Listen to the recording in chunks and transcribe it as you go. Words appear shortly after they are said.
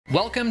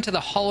Welcome to the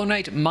Hollow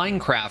Knight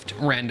Minecraft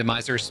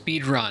Randomizer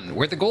Speedrun,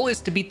 where the goal is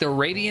to beat the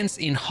Radiance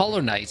in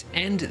Hollow Knight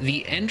and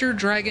the Ender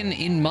Dragon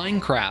in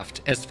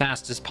Minecraft as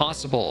fast as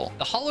possible.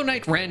 The Hollow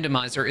Knight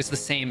Randomizer is the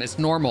same as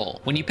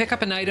normal. When you pick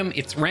up an item,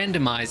 it's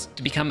randomized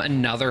to become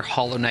another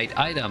Hollow Knight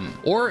item,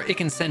 or it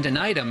can send an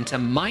item to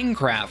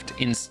Minecraft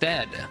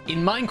instead.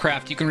 In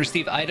Minecraft, you can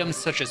receive items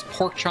such as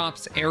pork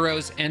chops,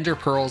 arrows, ender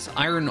pearls,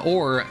 iron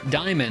ore,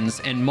 diamonds,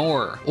 and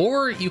more,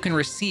 or you can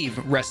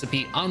receive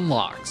recipe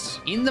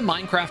unlocks. In the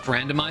Minecraft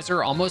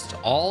Randomizer, almost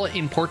all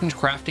important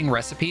crafting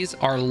recipes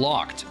are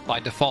locked by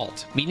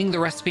default, meaning the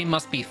recipe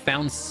must be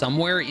found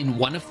somewhere in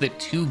one of the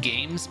two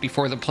games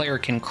before the player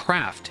can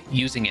craft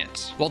using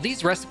it. While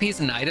these recipes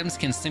and items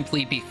can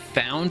simply be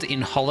found in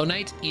Hollow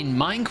Knight, in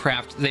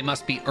Minecraft they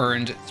must be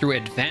earned through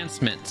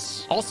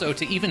advancements. Also,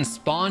 to even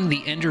spawn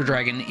the Ender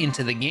Dragon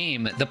into the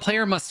game, the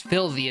player must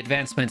fill the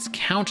advancements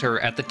counter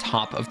at the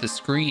top of the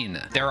screen.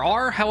 There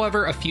are,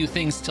 however, a few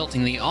things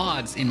tilting the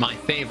odds in my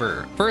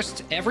favor.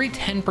 First, every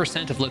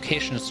 10% of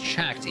locations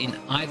checked in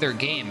either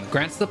game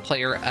grants the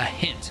player a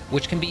hint,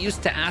 which can be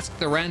used to ask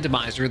the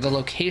randomizer the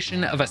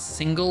location of a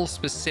single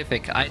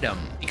specific item.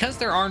 Because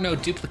there are no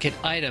duplicate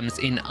items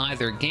in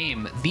either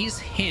game, these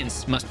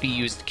hints must be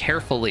used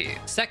carefully.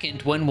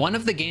 Second, when one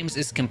of the games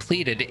is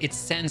completed, it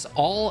sends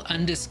all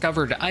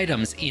undiscovered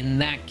items in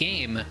that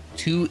game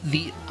to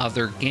the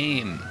other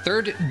game.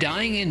 Third,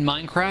 dying in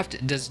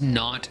Minecraft does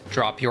not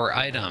drop your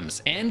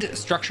items, and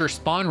structure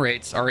spawn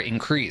rates are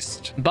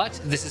increased.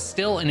 But this is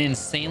still an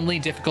insanely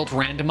difficult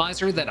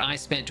randomizer that I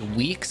spent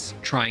weeks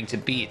trying to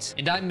beat,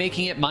 and I'm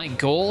making it my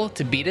goal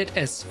to beat it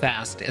as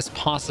fast as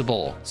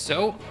possible.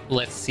 So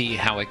let's see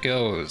how it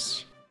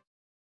goes.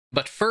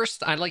 But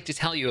first, I'd like to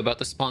tell you about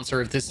the sponsor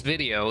of this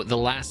video, The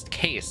Last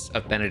Case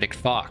of Benedict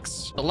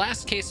Fox. The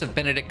Last Case of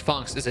Benedict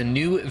Fox is a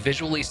new,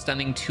 visually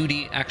stunning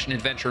 2D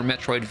action-adventure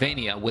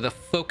Metroidvania with a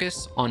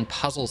focus on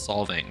puzzle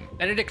solving.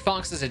 Benedict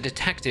Fox is a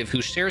detective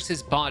who shares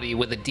his body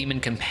with a demon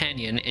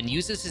companion and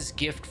uses his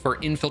gift for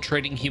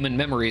infiltrating human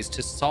memories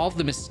to solve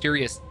the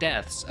mysterious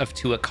deaths of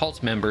two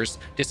occult members,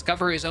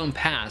 discover his own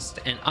past,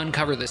 and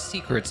uncover the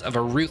secrets of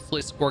a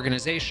ruthless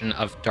organization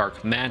of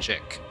dark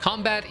magic.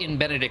 Combat in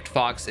Benedict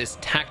Fox is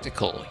tactical.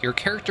 Your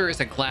character is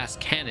a glass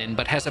cannon,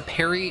 but has a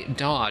parry,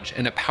 dodge,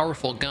 and a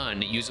powerful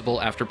gun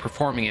usable after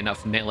performing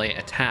enough melee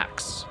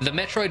attacks. The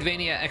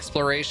Metroidvania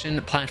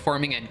exploration,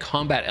 platforming, and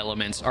combat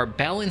elements are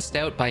balanced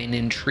out by an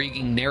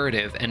intriguing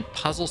narrative and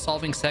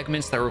puzzle-solving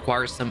segments that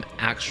require some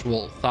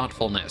actual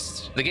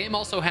thoughtfulness. The game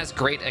also has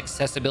great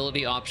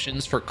accessibility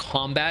options for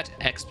combat,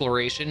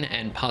 exploration,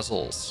 and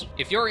puzzles.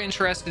 If you're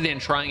interested in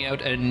trying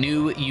out a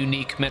new,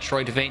 unique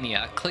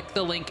Metroidvania, click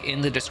the link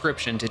in the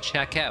description to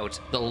check out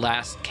The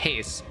Last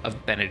Case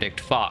of Benedict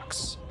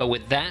Fox. But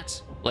with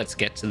that, let's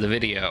get to the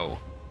video.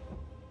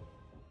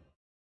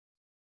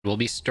 We'll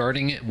be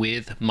starting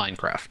with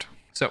Minecraft.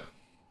 So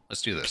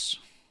let's do this.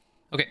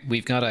 Okay,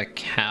 we've got a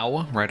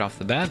cow right off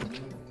the bat.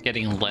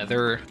 Getting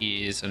leather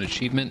is an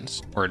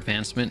achievement or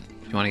advancement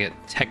if you want to get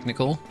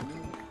technical.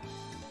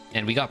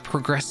 And we got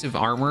progressive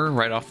armor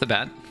right off the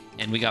bat.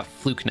 And we got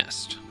fluke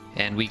nest.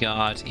 And we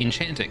got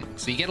enchanting.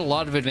 So you get a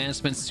lot of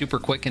advancements super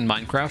quick in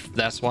Minecraft.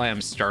 That's why I'm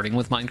starting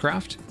with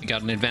Minecraft. We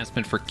got an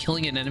advancement for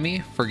killing an enemy,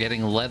 for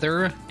getting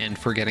leather, and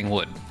for getting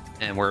wood.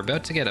 And we're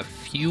about to get a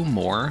few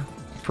more.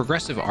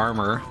 Progressive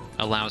armor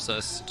allows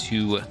us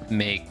to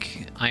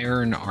make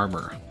iron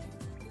armor.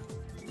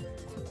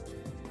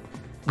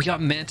 We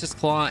got Mantis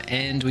Claw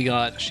and we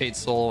got Shade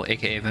Soul,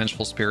 aka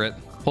Vengeful Spirit.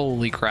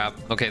 Holy crap.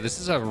 Okay, this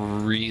is a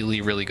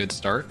really, really good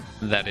start.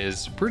 That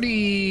is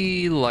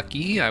pretty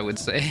lucky, I would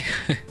say.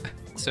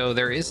 So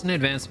there is an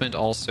advancement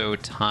also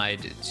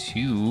tied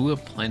to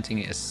planting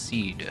a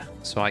seed.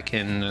 So I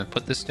can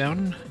put this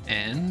down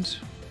and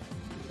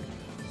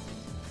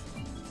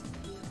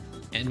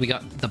we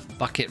got the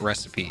bucket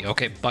recipe.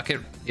 Okay,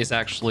 bucket is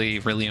actually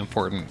really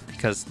important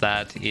because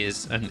that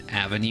is an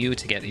avenue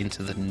to get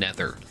into the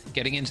nether.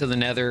 Getting into the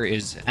nether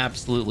is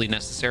absolutely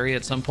necessary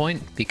at some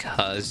point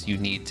because you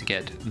need to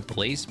get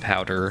blaze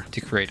powder to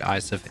create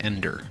Eyes of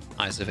Ender.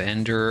 Eyes of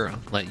Ender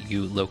let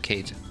you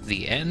locate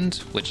the end,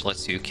 which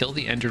lets you kill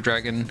the Ender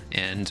Dragon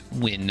and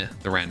win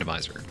the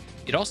randomizer.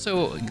 It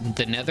also,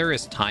 the nether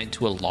is tied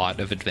to a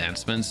lot of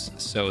advancements,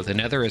 so the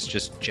nether is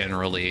just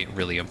generally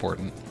really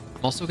important.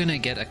 I'm also gonna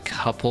get a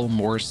couple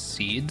more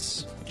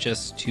seeds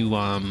just to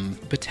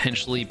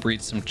potentially breed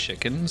some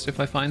chickens if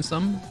I find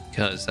some,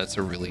 because that's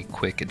a really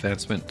quick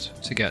advancement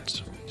to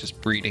get,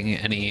 just breeding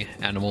any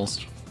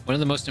animals. One of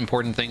the most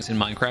important things in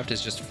Minecraft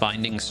is just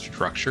finding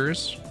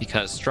structures,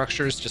 because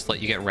structures just let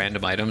you get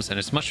random items, and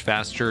it's much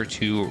faster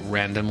to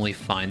randomly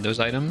find those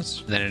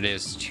items than it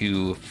is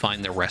to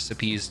find the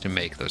recipes to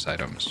make those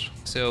items.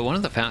 So one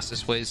of the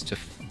fastest ways to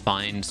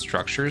find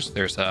structures,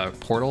 there's a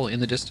portal in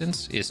the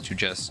distance, is to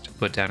just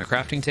put down a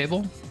crafting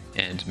table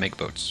and make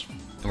boats.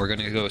 And we're going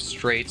to go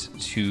straight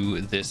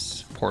to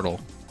this portal.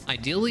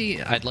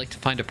 Ideally, I'd like to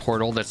find a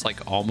portal that's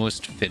like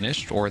almost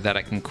finished, or that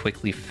I can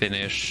quickly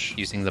finish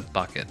using the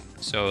bucket.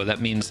 So that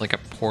means like a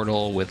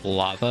portal with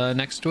lava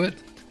next to it.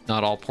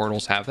 Not all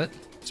portals have it.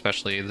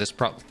 especially this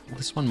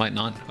one might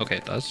not. Okay,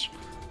 it does.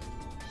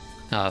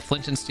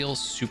 Flint and steel,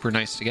 super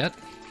nice to get.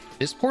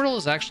 This portal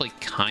is actually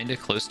kind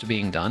of close to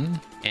being done,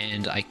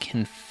 and I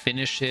can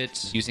finish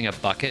it using a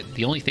bucket.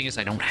 The only thing is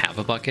I don't have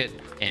a bucket,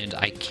 and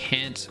I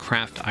can't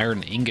craft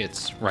iron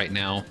ingots right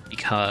now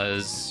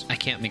because I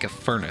can't make a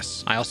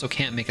furnace. I also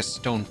can't make a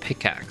stone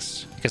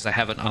pickaxe because I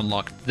haven't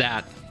unlocked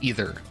that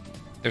either.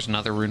 There's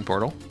another rune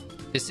portal.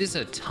 This is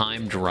a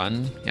timed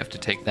run. You have to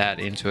take that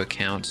into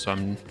account, so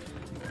I'm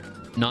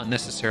not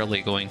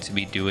necessarily going to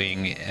be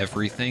doing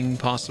everything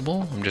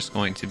possible. I'm just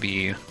going to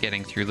be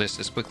getting through this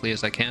as quickly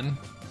as I can.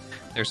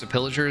 There's a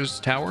pillager's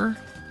tower.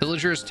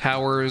 Pillager's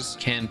towers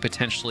can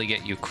potentially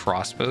get you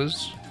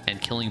crossbows, and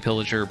killing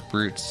pillager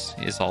brutes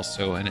is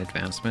also an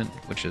advancement,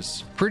 which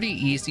is pretty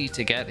easy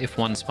to get if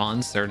one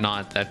spawns. They're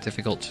not that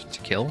difficult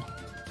to kill.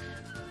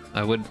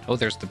 Oh,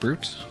 there's the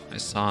brute. I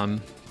saw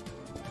him.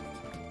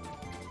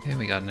 Okay,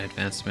 we got an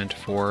advancement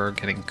for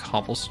getting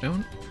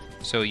cobblestone.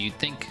 So you'd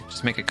think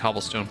just make a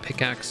cobblestone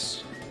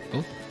pickaxe.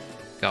 Oh,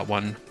 got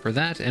one for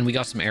that, and we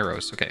got some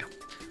arrows. Okay.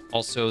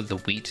 Also, the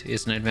wheat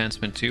is an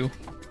advancement too.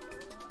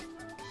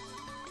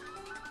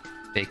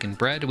 Bacon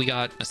bread. We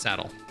got a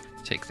saddle.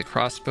 Take the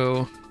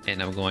crossbow,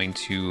 and I'm going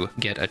to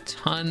get a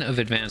ton of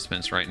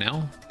advancements right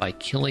now by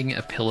killing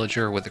a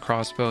pillager with a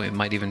crossbow. It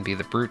might even be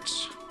the brute.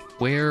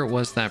 Where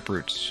was that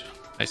brute?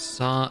 I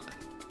saw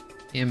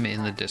him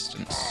in the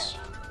distance.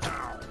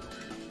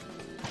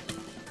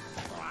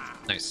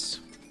 Nice.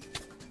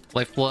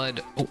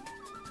 Lifeblood. Oh,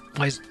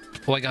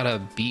 I got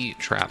a bee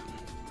trap.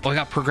 Oh, I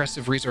got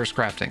progressive resource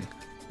crafting.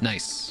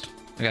 Nice.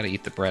 I gotta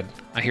eat the bread.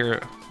 I hear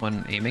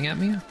one aiming at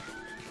me.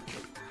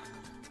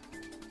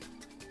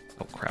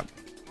 Oh, crap.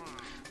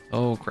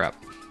 Oh, crap.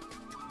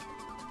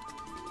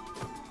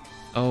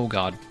 Oh,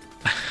 God.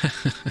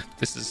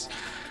 This is...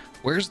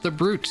 Where's the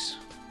brute?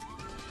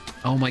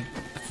 Oh, my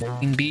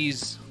fucking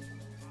bees.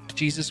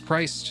 Jesus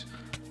Christ.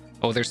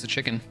 Oh, there's the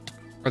chicken.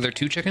 Are there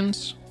 2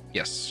 chickens?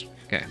 Yes.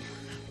 Okay.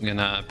 I'm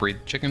gonna breed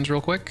chickens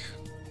real quick.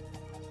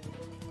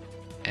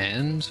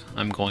 And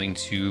I'm going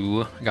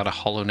to... I got a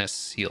hollow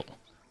nest seal.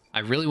 I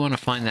really want to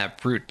find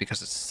that brute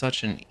because it's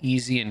such an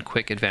easy and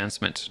quick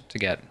advancement to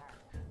get.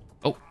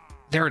 Oh,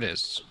 there it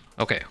is.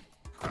 Okay.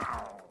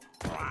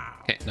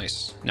 Okay,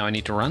 nice. Now I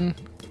need to run.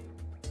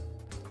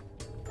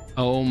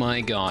 Oh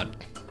my god.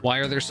 Why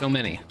are there so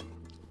many?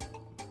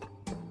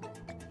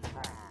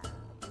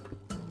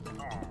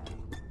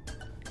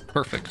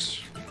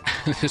 Perfect.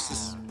 This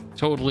is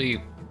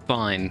totally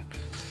fine.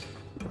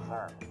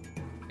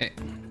 Okay.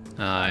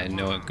 I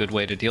know a good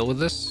way to deal with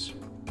this.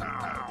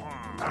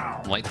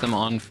 Light them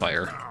on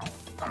fire.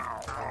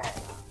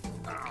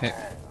 Okay,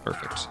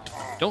 perfect.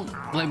 Don't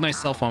light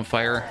myself on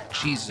fire.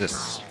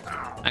 Jesus.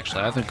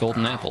 Actually, I have a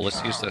golden apple.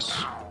 Let's use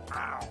this.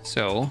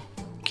 So,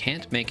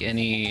 can't make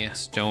any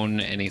stone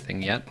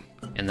anything yet,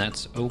 and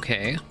that's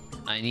okay.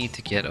 I need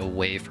to get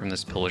away from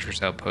this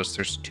pillager's outpost.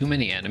 There's too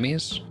many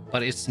enemies,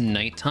 but it's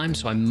nighttime,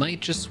 so I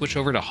might just switch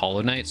over to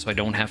hollowknight so I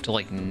don't have to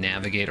like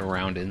navigate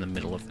around in the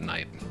middle of the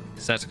night.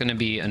 So that's going to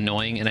be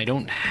annoying, and I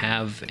don't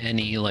have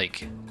any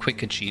like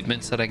quick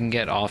achievements that I can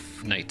get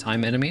off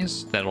nighttime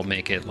enemies that'll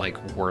make it like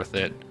worth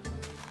it.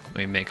 Let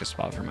me make a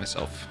spot for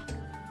myself.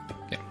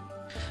 Okay.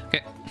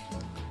 Okay.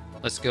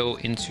 Let's go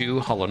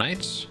into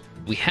hollowknight.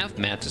 We have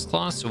Mantis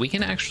Claw, so we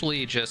can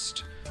actually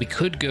just... We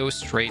could go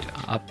straight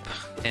up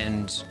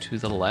and to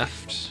the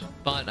left,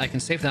 but I can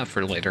save that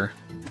for later.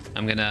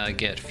 I'm gonna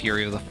get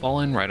Fury of the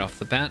Fallen right off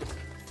the bat.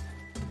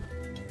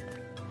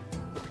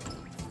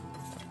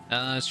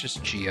 It's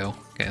just Geo.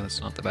 Okay,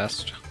 that's not the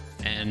best.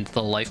 And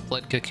the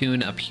Lifeblood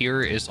Cocoon up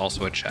here is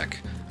also a check.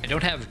 I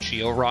don't have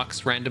Geo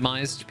Rocks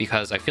randomized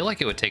because I feel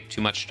like it would take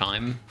too much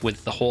time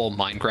with the whole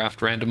Minecraft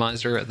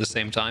randomizer at the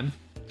same time.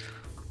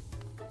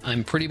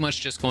 I'm pretty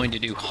much just going to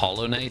do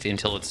hollowknight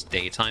until it's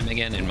daytime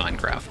again in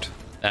Minecraft.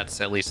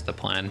 That's at least the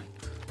plan.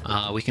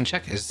 We can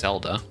check his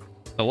Zelda.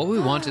 But what we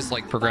want is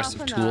like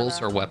progressive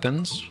tools or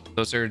weapons.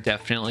 Those are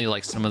definitely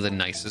like some of the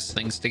nicest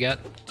things to get,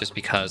 just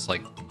because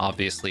like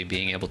obviously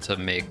being able to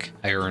make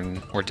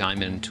iron or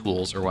diamond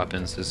tools or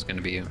weapons is going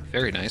to be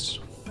very nice.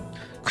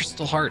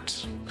 Crystal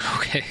Heart.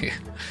 Okay.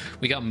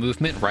 We got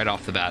movement right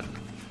off the bat.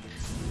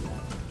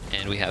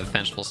 And we have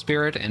Vengeful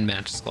Spirit and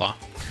Mantis Claw.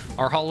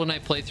 Our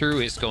hollowknight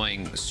playthrough is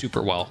going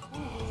super well.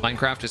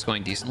 Minecraft is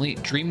going decently.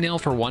 Dream Nail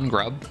for 1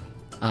 grub.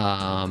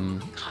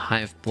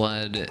 Hive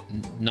Blood,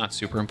 not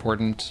super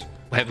important.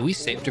 Have we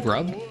saved a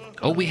grub?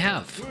 Oh, we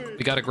have.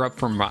 We got a grub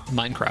from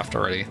Minecraft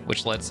already,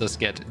 which lets us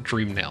get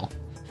Dream Nail.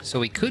 So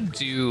we could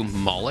do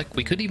Moloch.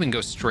 We could even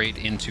go straight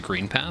into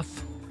Green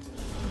Path.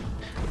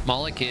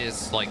 Moloch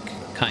is like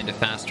kind of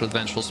fast with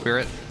Vengeful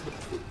Spirit.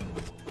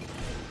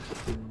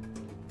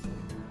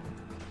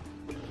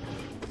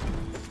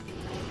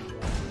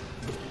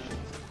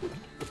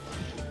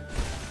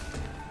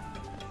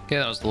 Okay,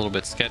 that was a little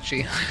bit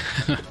sketchy.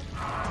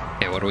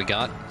 Okay, what do we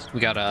got? We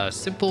got a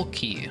simple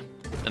key.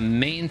 The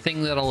main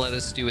thing that'll let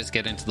us do is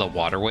get into the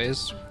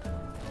waterways.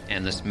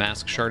 And this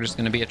mask shard is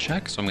going to be a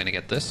check, so I'm going to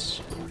get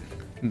this.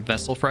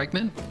 vessel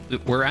fragment.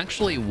 We're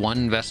actually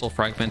one vessel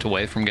fragment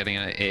away from getting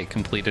a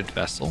completed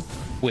vessel,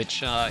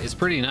 which is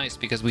pretty nice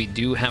because we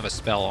do have a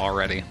spell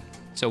already.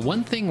 So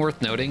one thing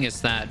worth noting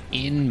is that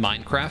in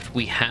Minecraft,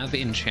 we have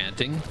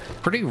enchanting.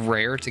 Pretty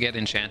rare to get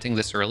enchanting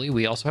this early.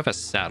 We also have a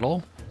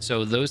saddle.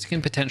 So those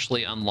can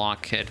potentially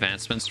unlock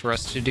advancements for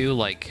us to do,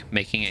 like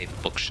making a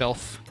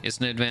bookshelf is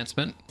an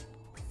advancement.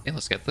 Okay,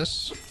 let's get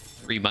this.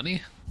 Free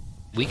money.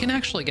 We can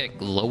actually get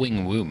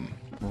glowing womb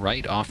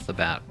right off the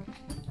bat.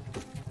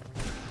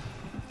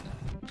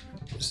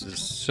 This is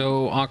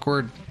so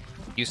awkward.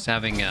 Used to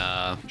having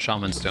a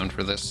shaman stone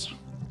for this.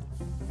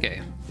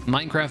 Okay,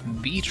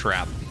 Minecraft bee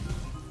trap.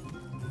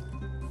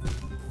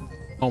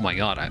 Oh my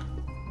god,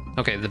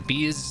 okay, the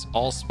bees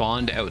all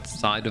spawned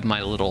outside of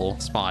my little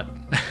spot.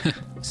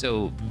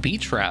 So bee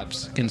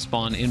traps can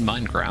spawn in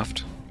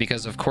Minecraft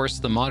because of course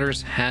the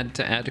modders had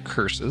to add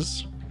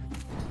curses.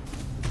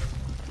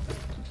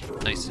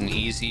 Nice and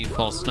easy,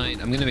 false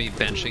knight. I'm gonna be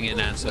benching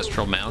an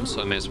ancestral mound,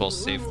 so I may as well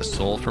save the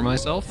soul for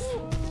myself.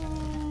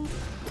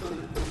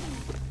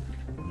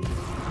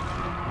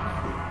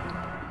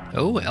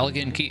 Oh,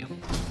 elegant key.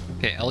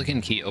 Okay,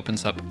 elegant key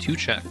opens up 2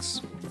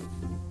 checks.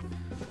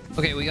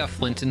 Okay, we got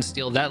flint and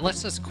steel. That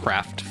lets us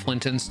craft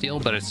flint and steel,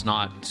 but it's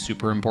not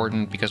super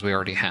important because we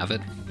already have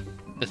it.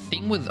 The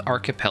thing with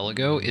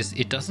Archipelago is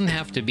it doesn't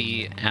have to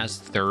be as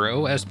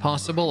thorough as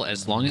possible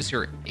as long as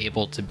you're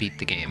able to beat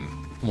the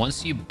game.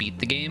 Once you beat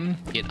the game,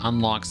 it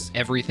unlocks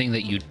everything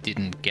that you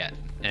didn't get,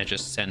 and it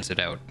just sends it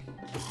out.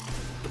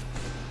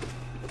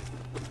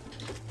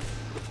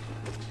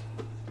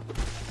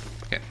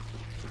 Okay.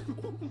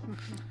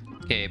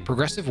 Okay,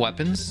 progressive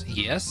weapons,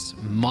 yes.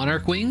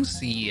 Monarch wings,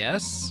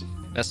 yes.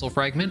 Vessel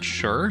fragment,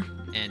 sure.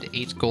 And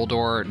 8 gold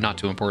ore, not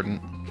too important.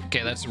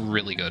 Okay, that's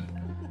really good.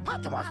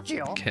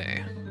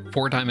 Okay,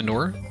 4 diamond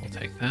ore, we'll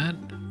take that.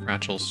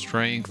 Fragile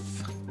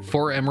strength.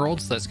 4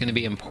 emeralds, that's going to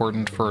be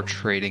important for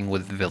trading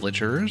with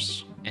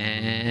villagers.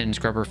 And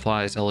scrubber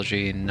flies,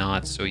 elegy,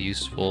 not so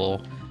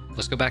useful.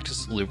 Let's go back to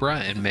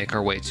Salubra and make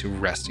our way to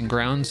resting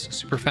grounds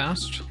super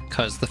fast.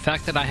 Because the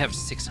fact that I have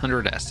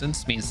 600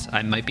 essence means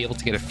I might be able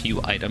to get a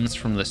few items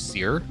from the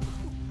seer.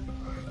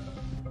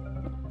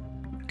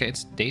 Okay,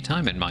 it's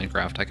daytime in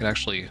Minecraft. I could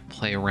actually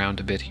play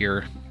around a bit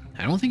here.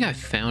 I don't think I've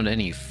found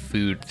any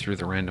food through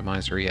the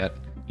randomizer yet.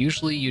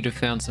 Usually you'd have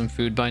found some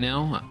food by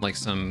now, like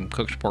some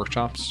cooked pork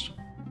chops.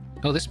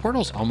 Oh, this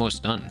portal's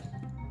almost done.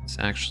 It's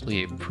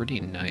actually pretty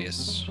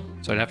nice.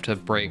 So I'd have to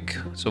break,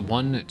 so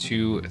 1,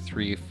 2,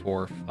 3,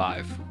 4,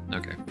 5.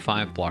 Okay,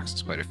 5 blocks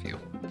is quite a few.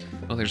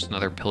 Oh, there's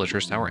another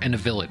pillager's tower and a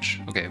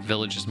village. Okay,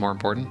 village is more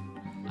important.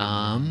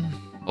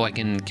 Oh, I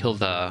can kill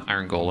the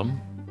iron golem.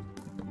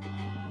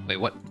 Wait,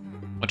 what?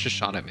 What just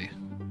shot at me?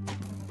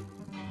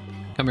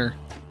 Come here.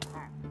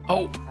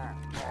 Oh!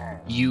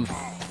 You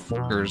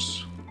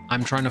fuckers.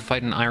 I'm trying to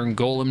fight an iron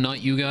golem,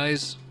 not you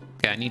guys.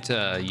 Okay, I need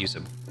to use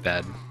a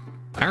bed.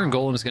 Iron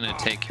Golem's gonna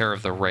take care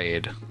of the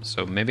raid,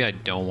 so maybe I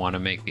don't want to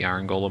make the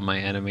Iron Golem my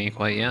enemy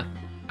quite yet.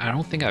 I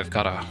don't think I've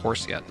got a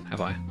horse yet, have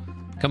I?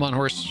 Come on,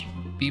 horse.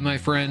 Be my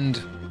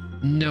friend.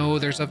 No,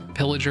 there's a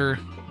pillager.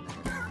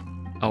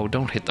 Oh,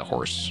 don't hit the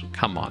horse.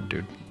 Come on,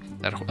 dude.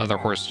 That other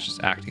horse is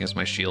just acting as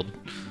my shield.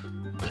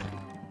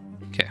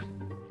 Okay.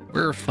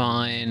 We're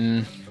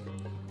fine.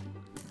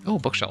 Oh,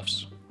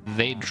 bookshelves.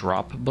 They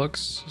drop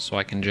books, so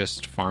I can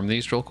just farm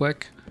these real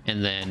quick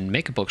and then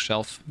make a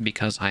bookshelf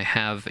because I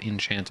have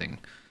enchanting.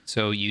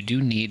 So you do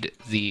need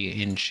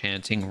the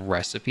enchanting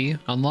recipe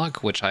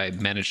unlock, which I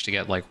managed to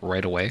get like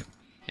right away.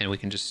 And we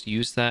can just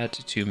use that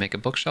to make a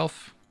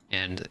bookshelf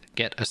and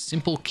get a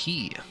simple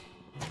key.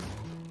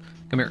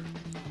 Come here.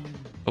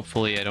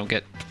 Hopefully I don't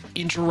get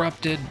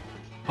interrupted.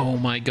 Oh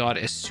my god,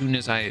 as soon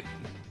as I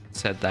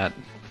said that.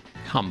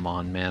 Come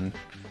on, man.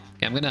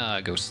 Okay, I'm gonna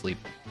go sleep.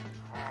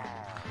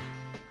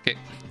 Okay,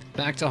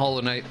 back to Hollow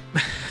Knight.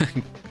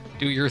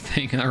 Do your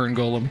thing, Iron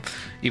Golem,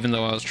 even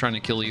though I was trying to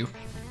kill you.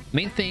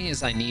 Main thing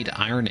is I need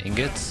iron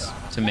ingots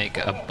to make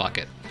a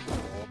bucket.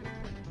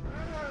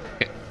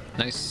 Okay,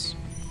 nice.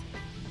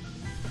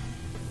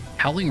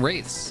 Howling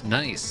Wraiths,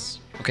 nice.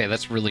 Okay,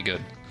 that's really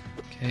good.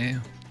 Okay,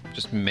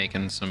 just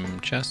making some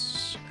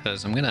chests,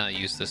 because I'm gonna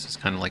use this as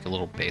kind of like a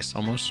little base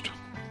almost.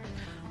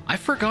 I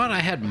forgot I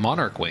had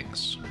Monarch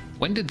Wings.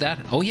 When did that?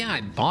 Oh yeah,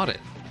 I bought it.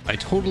 I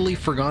totally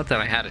forgot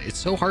that I had it. It's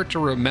so hard to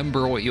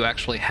remember what you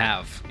actually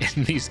have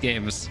in these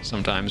games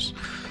sometimes.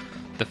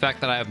 The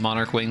fact that I have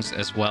Monarch Wings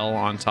as well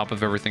on top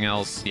of everything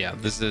else, yeah,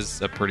 this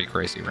is a pretty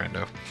crazy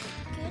rando.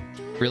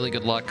 Really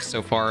good luck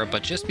so far,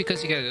 but just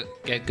because you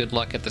get good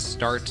luck at the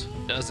start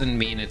doesn't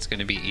mean it's going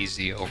to be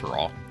easy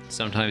overall.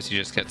 Sometimes you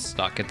just get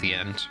stuck at the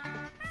end.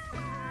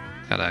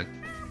 Got a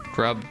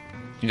grub.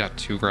 You got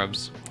 2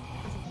 grubs.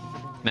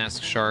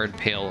 Mask shard,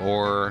 pale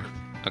ore.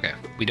 Okay,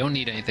 we don't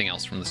need anything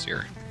else from this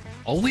year.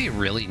 All we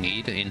really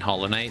need in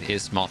Hollow Knight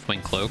is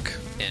Mothwing Cloak,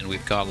 and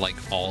we've got like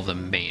all the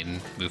main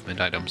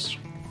movement items.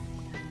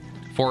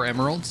 4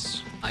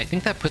 emeralds. I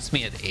think that puts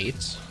me at 8.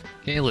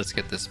 Okay, let's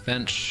get this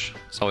bench.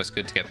 It's always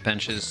good to get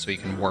benches so you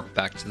can warp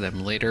back to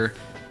them later.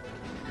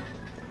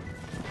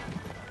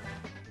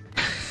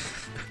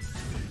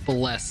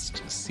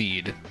 blessed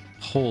seed.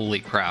 Holy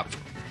crap.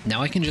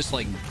 Now I can just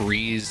like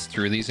breeze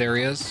through these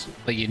areas,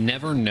 but you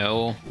never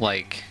know,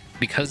 like,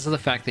 because of the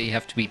fact that you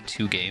have to beat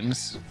 2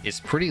 games, it's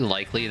pretty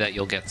likely that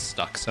you'll get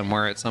stuck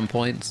somewhere at some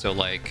point. So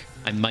like,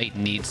 I might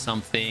need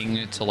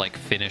something to like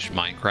finish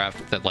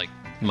Minecraft that like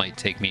might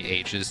take me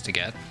ages to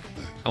get.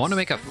 I want to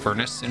make a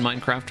furnace in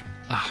Minecraft.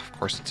 Ah, of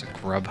course it's a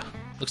grub.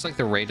 Looks like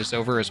the raid is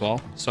over as well.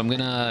 So I'm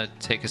gonna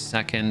take a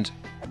second.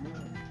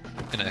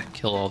 I'm gonna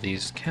kill all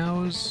these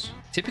cows.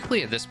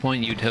 Typically at this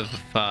point you'd have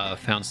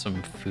found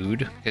some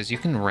food, because you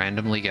can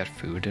randomly get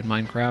food in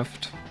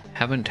Minecraft.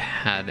 Haven't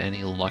had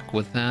any luck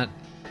with that.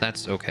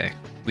 That's okay.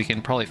 We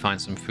can probably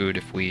find some food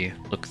if we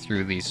look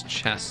through these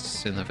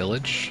chests in the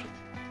village.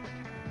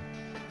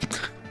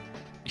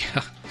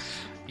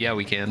 Yeah,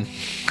 we can.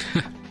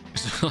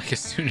 Like, as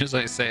soon as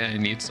I say I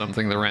need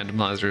something, the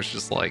randomizer is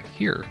just like,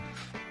 here,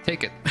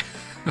 take it.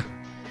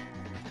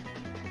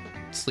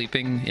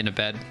 Sleeping in a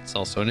bed is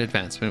also an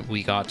advancement.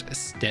 We got a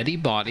steady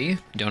body.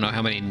 Don't know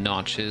how many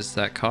notches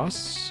that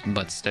costs,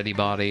 but steady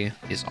body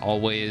is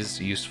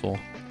always useful,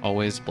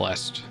 always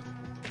blessed.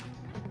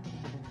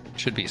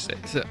 Should be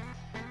safe.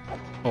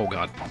 Oh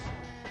god.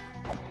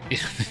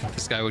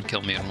 This guy would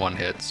kill me in 1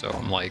 hit, so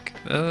I'm like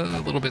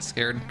a little bit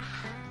scared.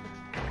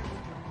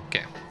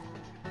 Okay.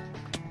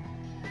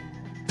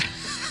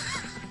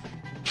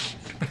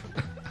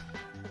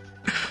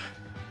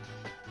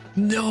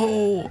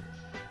 No!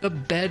 The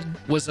bed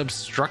was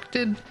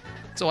obstructed,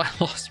 so I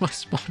lost my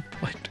spawn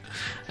point.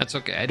 That's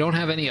okay. I don't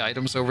have any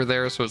items over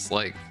there, so it's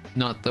like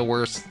not the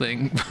worst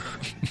thing.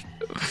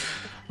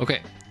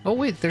 Okay. Oh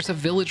wait, there's a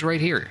village right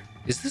here.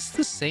 Is this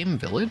the same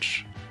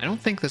village? I don't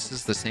think this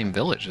is the same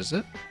village, is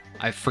it?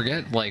 I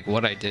forget like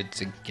what I did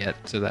to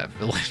get to that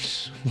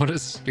village. What a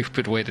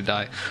stupid way to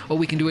die. Oh,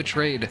 we can do a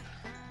trade.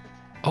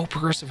 Oh,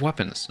 progressive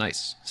weapons.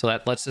 Nice. So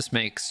that lets us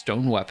make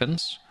stone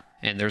weapons.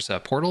 And there's a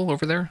portal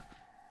over there.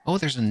 Oh,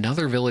 there's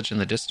another village in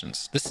the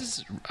distance. This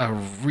is a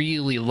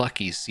really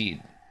lucky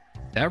seed.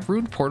 That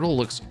rune portal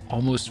looks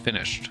almost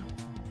finished.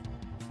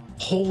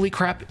 Holy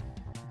crap.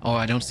 Oh,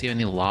 I don't see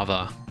any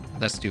lava.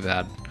 That's too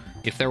bad.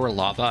 If there were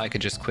lava, I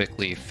could just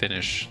quickly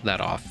finish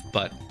that off.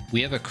 But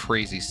we have a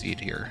crazy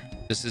seed here.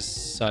 This is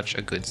such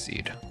a good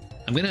seed.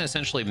 I'm going to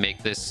essentially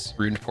make this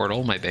rune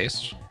portal my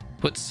base.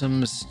 Put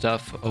some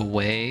stuff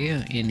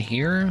away in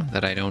here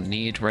that I don't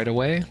need right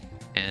away.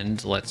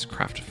 And let's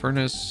craft a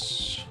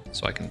furnace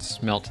so I can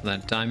smelt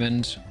that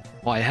diamond.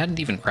 Well, I hadn't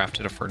even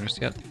crafted a furnace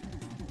yet.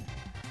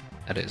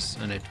 That is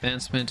an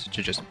advancement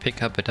to just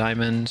pick up a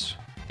diamond.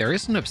 There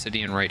is an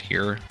obsidian right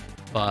here,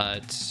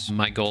 but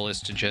my goal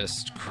is to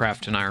just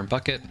craft an iron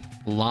bucket.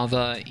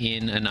 Lava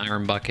in an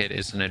iron bucket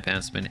is an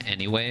advancement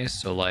anyway,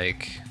 so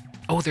like...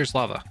 Oh, there's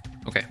lava.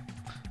 Okay.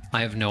 I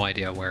have no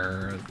idea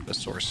where the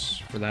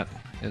source for that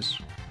is.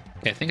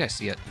 Okay, I think I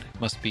see it. It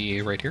must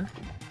be right here.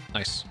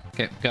 Nice.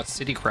 Okay, we got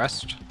City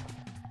Crest.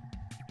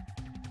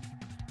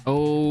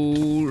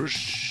 Oh,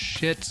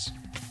 shit.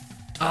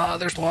 Ah,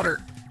 there's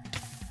water.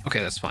 Okay,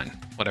 that's fine.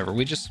 Whatever,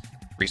 we just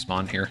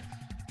respawn here.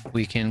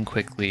 We can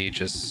quickly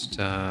just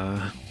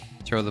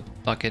throw the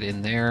bucket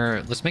in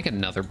there. Let's make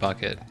another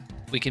bucket.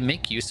 We can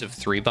make use of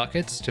 3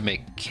 buckets to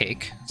make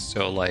cake.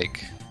 So,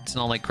 like, it's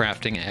not like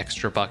crafting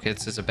extra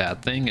buckets is a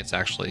bad thing. It's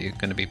actually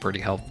going to be pretty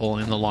helpful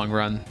in the long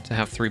run to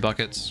have 3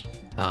 buckets.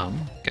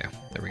 Okay,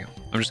 there we go.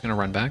 I'm just going to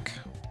run back.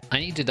 I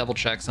need to double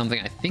check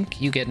something. I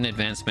think you get an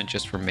advancement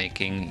just for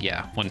making,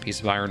 yeah, 1 piece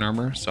of iron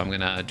armor. So I'm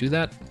gonna do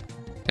that.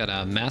 Got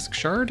a mask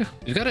shard.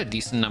 We've got a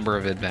decent number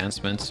of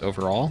advancements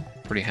overall.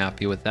 Pretty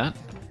happy with that.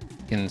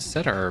 We can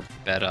set our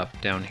bed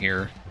up down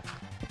here.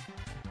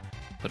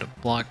 Put a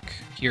block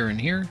here and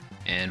here.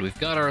 And we've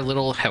got our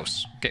little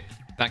house. Okay,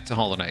 back to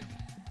Hollow Knight.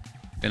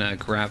 Gonna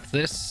grab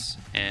this,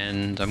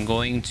 and I'm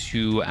going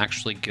to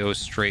actually go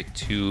straight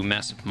to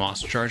Massive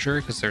Moss Charger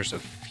because there's a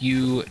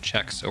few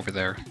checks over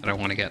there that I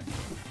want to get.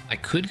 I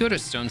could go to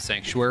Stone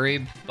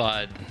Sanctuary,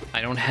 but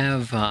I don't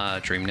have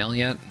Dreamnail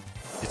yet.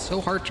 It's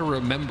so hard to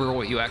remember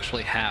what you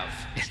actually have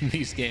in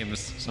these games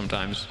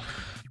sometimes.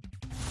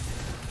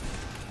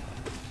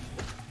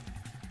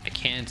 I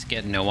can't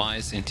get No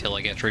Eyes until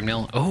I get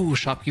Dreamnail. Oh,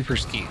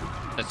 Shopkeeper's Key.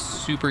 That's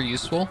super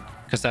useful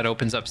because that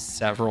opens up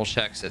several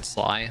checks at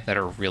Sly that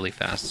are really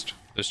fast.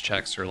 Those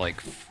checks are like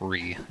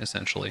free,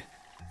 essentially.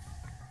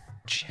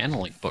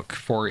 Channeling book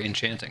for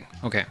enchanting.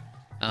 Okay.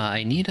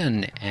 I need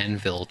an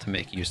anvil to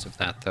make use of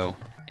that, though.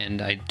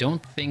 And I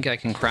don't think I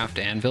can craft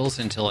anvils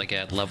until I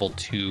get level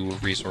 2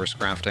 resource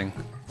crafting,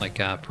 like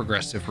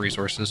progressive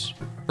resources.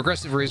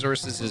 Progressive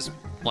resources is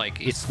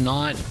like, it's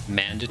not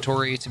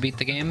mandatory to beat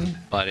the game,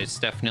 but it's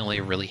definitely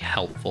really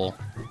helpful.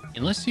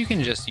 Unless you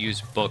can just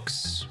use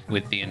books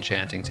with the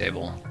enchanting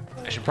table.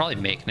 I should probably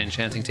make an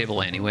enchanting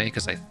table anyway,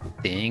 because I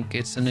think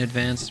it's an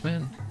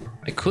advancement.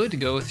 I could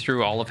go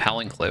through all of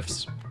Howling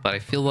Cliffs, but I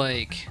feel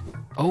like...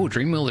 Oh,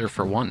 Dream Wielder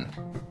for 1.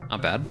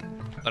 Not bad.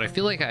 But I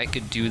feel like I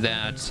could do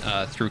that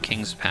through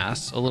King's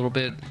Pass a little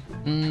bit.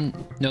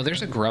 No,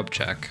 there's a grub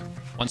check.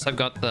 Once I've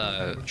got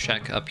the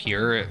check up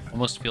here, it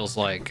almost feels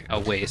like a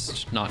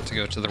waste not to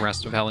go to the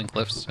rest of Howling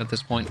Cliffs at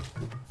this point.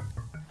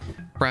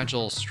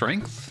 fragile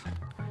strength.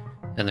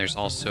 And there's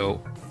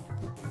also...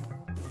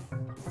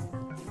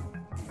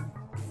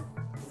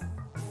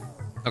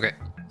 Okay.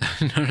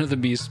 None of the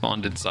bees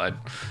spawned inside,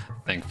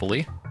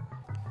 thankfully.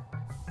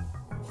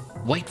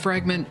 White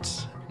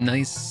fragment.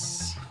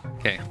 Nice.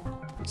 Okay.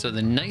 So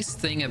the nice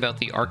thing about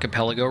the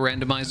Archipelago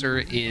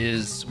randomizer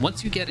is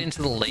once you get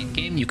into the late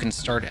game, you can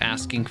start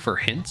asking for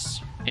hints.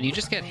 And you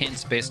just get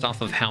hints based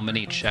off of how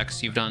many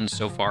checks you've done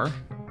so far.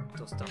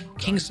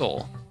 King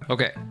Soul.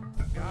 Okay.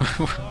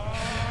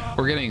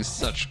 We're getting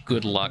such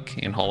good luck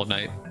in Hollow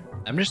Knight.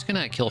 I'm just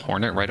gonna kill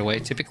Hornet right away.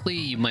 Typically,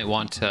 you might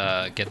want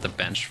to get the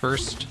bench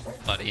first.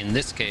 But in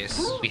this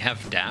case, we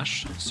have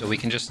dash, so we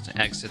can just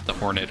exit the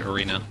Hornet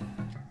arena.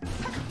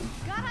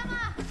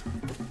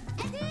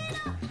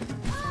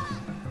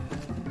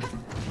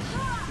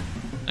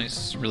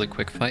 Nice, really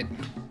quick fight.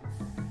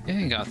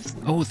 Okay, got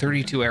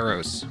 32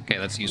 arrows. Okay,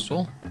 that's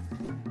useful.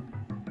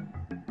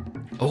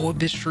 Oh, a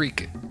bitch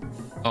shriek.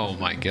 Oh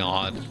my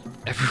god.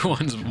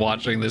 Everyone's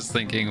watching this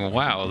thinking,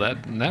 wow,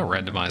 that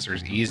randomizer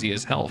is easy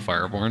as hell,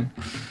 Fireborn.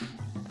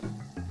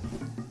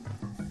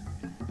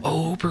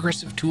 Oh,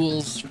 progressive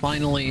tools,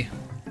 finally.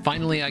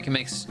 Finally, I can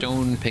make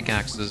stone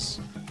pickaxes.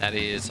 That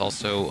is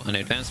also an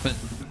advancement.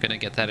 Gonna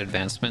get that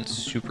advancement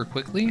super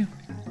quickly.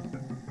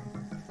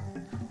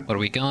 What do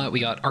we got?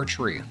 We got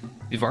archery.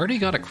 We've already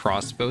got a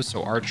crossbow,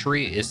 so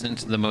archery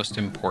isn't the most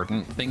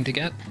important thing to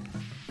get.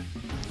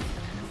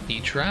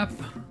 E-trap.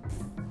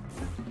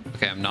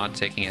 Okay, I'm not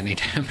taking any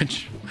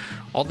damage.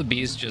 All the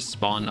bees just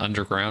spawn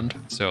underground,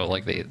 so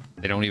like they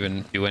don't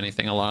even do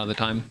anything a lot of the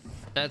time.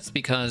 That's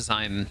because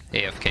I'm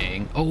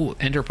AFKing. Oh,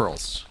 ender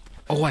pearls.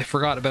 Oh, I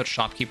forgot about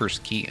Shopkeeper's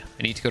Key.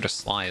 I need to go to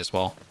Sly as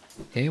well.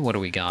 Okay, what do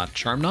we got?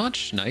 Charm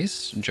Notch,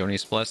 nice.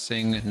 Joni's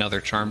Blessing,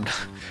 another Charm.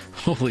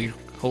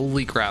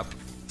 Holy crap.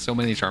 So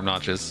many Charm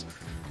Notches.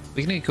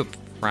 We can equip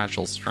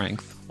Fragile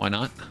Strength. Why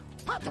not?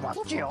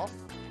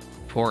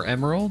 4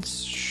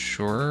 emeralds,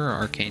 sure.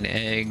 Arcane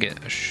Egg,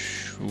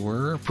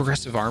 sure.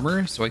 Progressive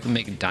Armor, so I can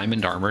make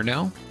Diamond Armor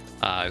now.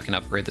 We can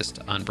upgrade this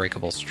to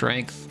Unbreakable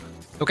Strength.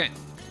 Okay,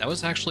 that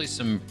was actually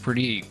some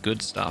pretty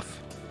good stuff.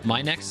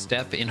 My next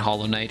step in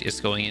Hollow Knight is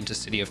going into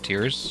City of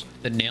Tears.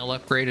 The nail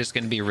upgrade is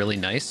going to be really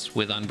nice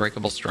with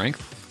Unbreakable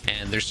Strength.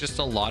 And there's just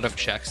a lot of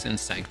checks in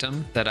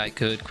Sanctum that I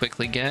could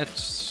quickly get.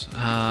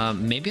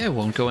 Maybe I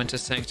won't go into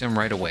Sanctum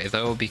right away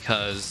though,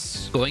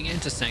 because going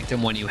into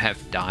Sanctum when you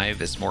have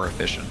dive is more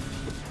efficient.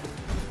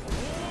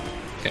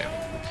 Okay.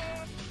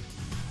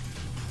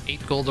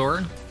 8 gold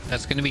ore.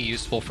 That's going to be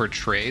useful for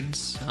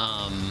trades.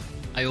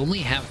 I only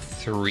have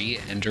 3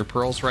 ender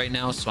pearls right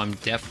now, so I'm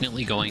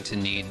definitely going to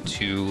need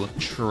to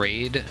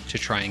trade to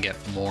try and get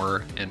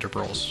more ender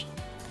pearls.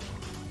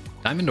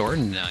 Diamond ore,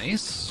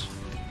 nice.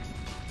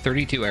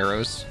 32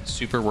 arrows,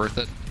 super worth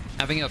it.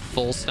 Having a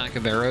full stack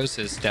of arrows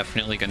is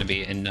definitely going to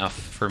be enough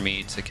for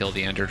me to kill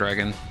the Ender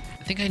Dragon.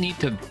 I think I need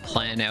to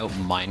plan out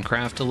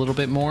Minecraft a little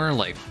bit more,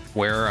 like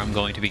where I'm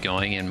going to be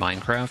going in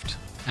Minecraft.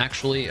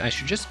 Actually, I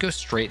should just go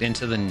straight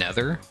into the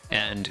Nether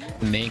and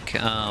make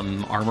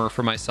armor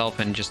for myself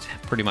and just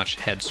pretty much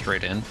head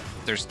straight in.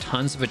 There's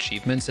tons of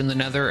achievements in the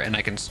Nether, and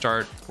I can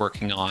start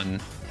working on...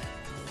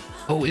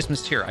 Oh,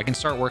 Isthmus Tier. I can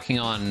start working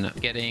on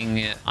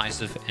getting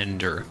Eyes of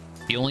Ender.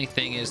 The only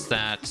thing is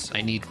that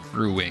I need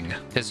brewing,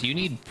 because you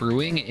need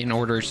brewing in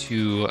order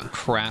to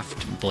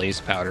craft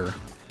blaze powder.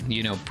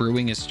 You know,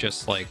 brewing is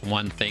just like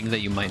one thing that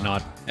you might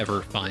not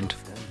ever find.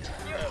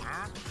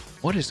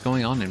 What is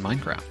going on in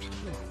Minecraft?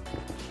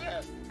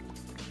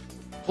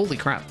 Holy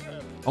crap.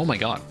 Oh my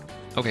god.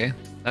 Okay,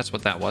 that's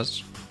what that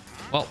was.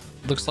 Well,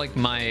 looks like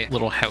my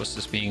little house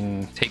is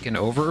being taken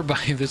over by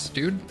this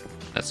dude.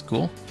 That's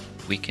cool.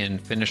 We can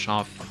finish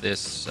off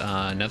this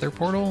nether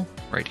portal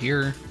right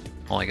here.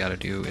 All I gotta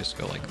do is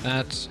go like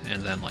that,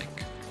 and then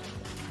like...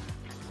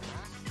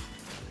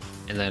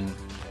 And then...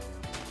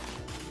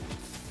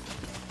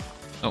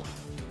 Oh,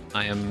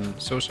 I am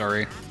so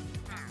sorry.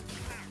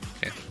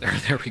 Okay,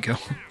 there we go.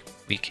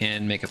 We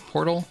can make a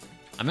portal.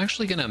 I'm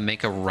actually gonna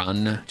make a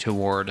run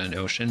toward an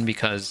ocean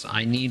because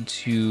I need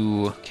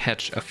to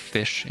catch a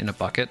fish in a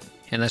bucket.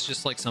 And that's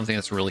just like something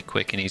that's really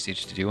quick and easy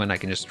to do, and I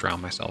can just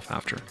drown myself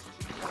after.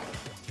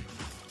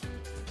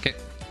 Okay,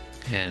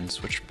 and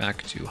switch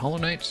back to Hollow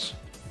Knight.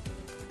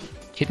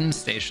 Hidden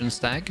Station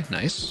Stag,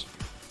 nice.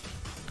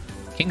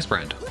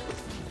 Kingsbrand.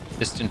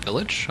 Distant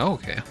Village, oh,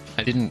 okay.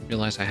 I didn't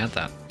realize I had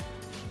that.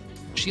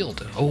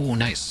 Shield, oh,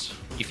 nice.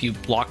 If you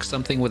block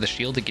something with a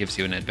shield, it gives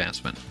you an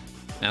advancement.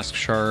 Mask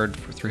Shard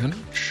for 300,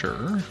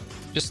 sure.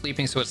 Just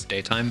sleeping so it's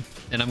daytime.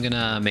 And I'm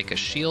gonna make a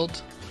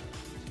shield.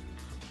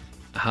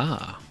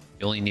 Aha,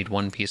 you only need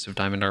 1 piece of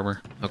diamond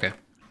armor. Okay,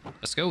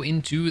 let's go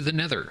into the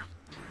Nether.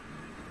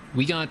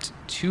 We got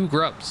 2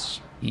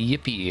 grubs,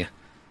 yippee.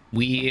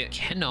 We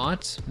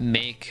cannot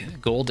make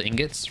gold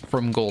ingots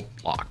from gold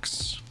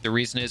blocks. The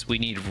reason is we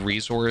need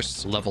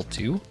resource level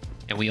 2,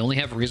 and we only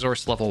have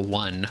resource level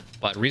 1,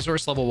 but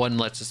resource level 1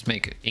 lets us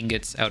make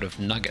ingots out of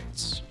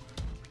nuggets.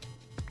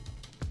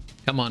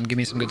 Come on, give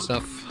me some good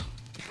stuff.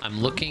 I'm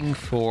looking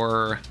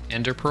for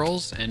ender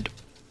pearls and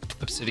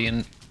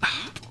obsidian.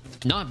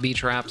 Not bee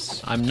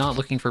traps. I'm not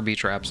looking for bee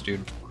traps,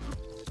 dude.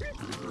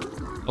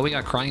 Oh, we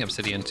got crying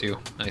obsidian too.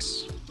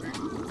 Nice.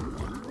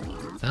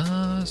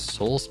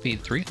 Soul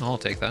speed 3. I'll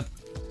take that.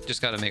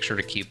 Just gotta make sure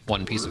to keep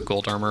one piece of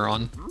gold armor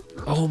on.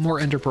 Oh, more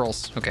ender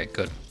pearls. Okay,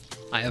 good.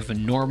 I have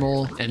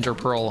normal ender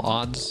pearl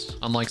odds,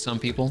 unlike some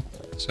people.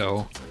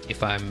 So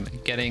if I'm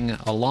getting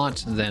a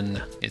lot,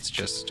 then it's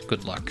just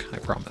good luck, I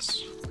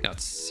promise. Got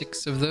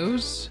 6 of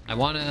those. I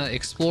want to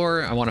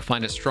explore. I want to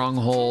find a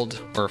stronghold,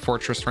 or a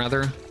fortress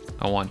rather.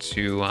 I want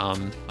to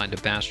find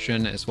a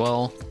bastion as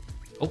well.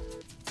 Oh,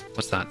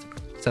 what's that?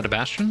 Is that a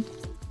bastion?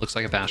 Looks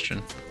like a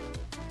bastion.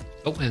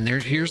 Oh, and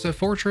here's a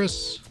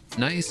fortress.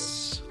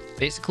 Nice.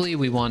 Basically,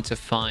 we want to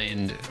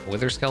find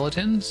wither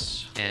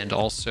skeletons and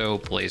also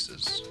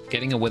blazes.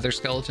 Getting a wither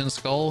skeleton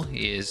skull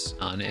is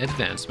an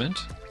advancement.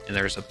 And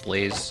there's a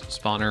blaze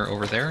spawner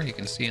over there. You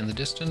can see in the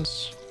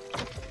distance.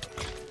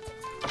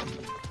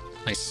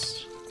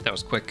 Nice. That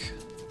was quick.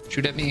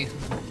 Shoot at me.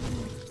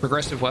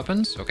 Progressive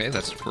weapons. Okay,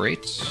 that's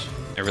great.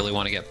 I really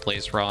want to get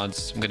blaze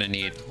rods. I'm going to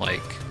need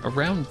like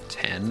around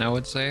 10, I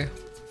would say.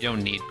 You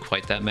don't need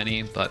quite that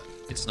many, but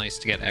it's nice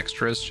to get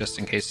extras just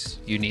in case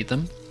you need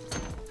them.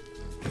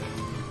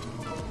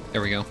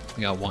 There we go.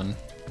 We got 1.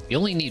 We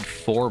only need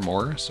 4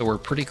 more, so we're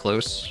pretty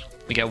close.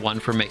 We get 1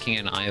 from making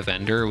an Eye of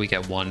Ender. We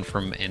get 1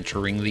 from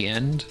entering the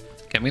end.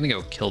 Okay, I'm gonna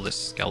go kill this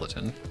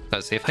skeleton.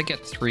 Because if I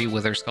get 3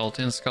 wither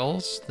skeleton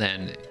skulls,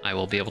 then I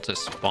will be able to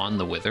spawn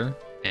the wither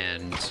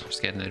and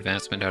just get an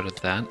advancement out of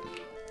that.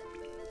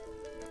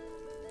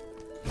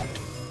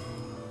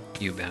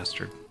 You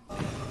bastard.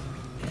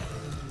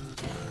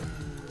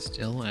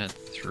 Still at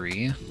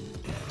 3.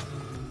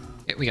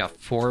 Okay, we got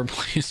 4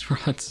 blaze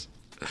rods.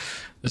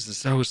 This is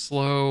so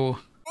slow.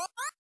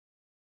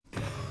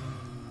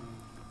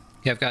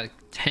 Okay, I've got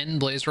 10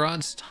 blaze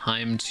rods.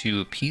 Time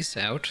to peace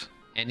out.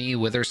 Any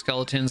wither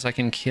skeletons I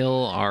can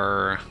kill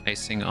are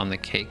icing on the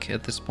cake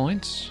at this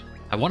point.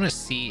 I want to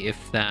see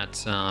if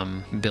that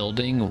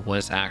building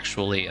was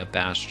actually a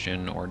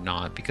bastion or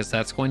not, because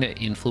that's going to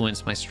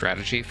influence my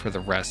strategy for the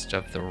rest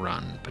of the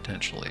run,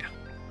 potentially.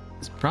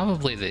 It's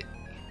probably the...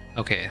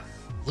 Okay,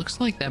 looks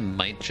like that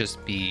might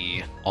just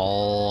be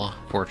all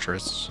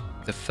fortress.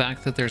 The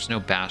fact that there's no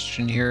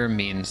bastion here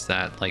means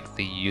that like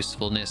the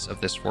usefulness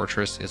of this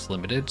fortress is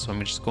limited, so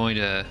I'm just going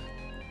to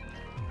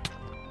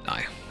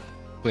die.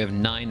 We have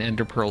 9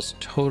 ender pearls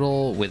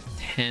total with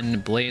 10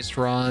 blaze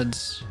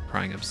rods,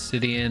 prying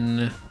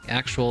obsidian,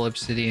 actual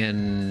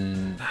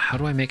obsidian. How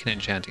do I make an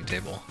enchanting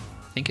table?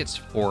 I think it's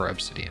 4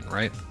 obsidian,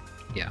 right?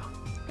 Yeah.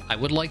 I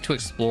would like to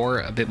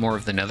explore a bit more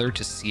of the nether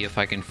to see if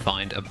I can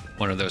find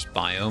one of those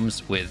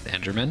biomes with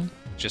endermen.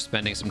 Just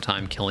spending some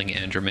time killing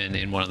endermen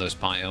in one of those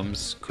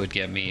biomes could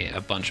get me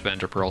a bunch of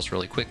ender pearls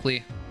really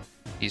quickly.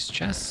 These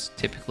chests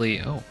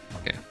typically... Oh,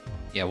 okay.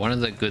 Yeah, one of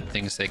the good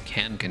things they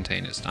can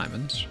contain is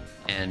diamonds.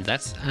 And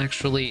that's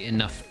actually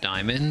enough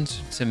diamond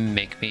to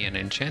make me an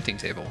enchanting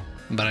table.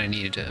 But I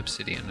needed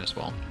obsidian as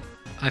well.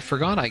 I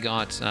forgot I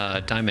got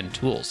diamond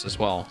tools as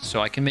well,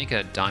 so I can make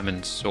a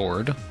diamond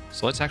sword.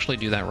 So let's actually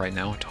do that right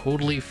now.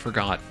 Totally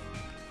forgot.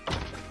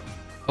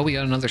 Oh, we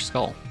got another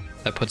skull.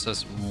 That puts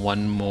us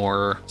 1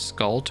 more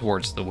skull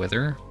towards the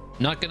wither.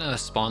 I'm not gonna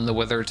spawn the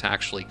wither to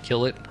actually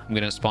kill it. I'm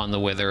gonna spawn the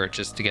wither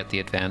just to get the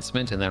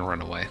advancement and then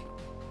run away.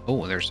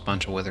 Oh, there's a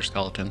bunch of wither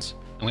skeletons.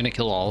 I'm gonna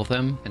kill all of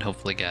them and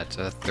hopefully get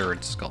a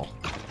 3rd skull.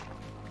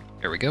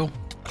 There we go.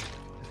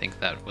 I think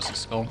that was a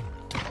skull.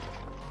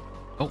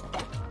 Oh.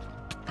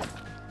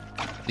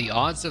 The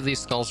odds of these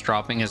skulls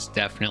dropping has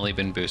definitely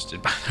been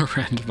boosted by the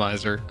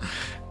randomizer,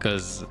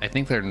 because I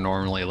think they're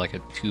normally like a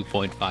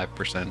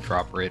 2.5%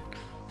 drop rate.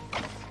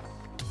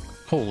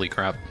 Holy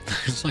crap.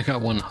 It's like a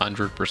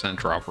 100%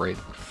 drop rate.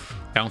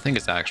 I don't think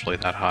it's actually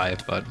that high,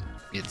 but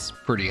it's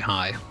pretty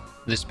high.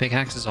 This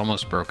pickaxe is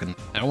almost broken.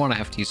 I don't want to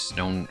have to use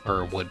stone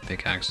or wood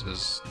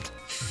pickaxes.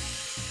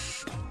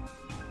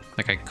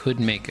 Like, I could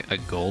make a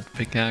gold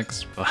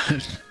pickaxe,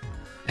 but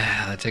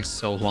that takes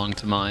so long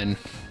to mine.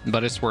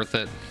 But it's worth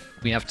it.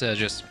 We have to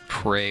just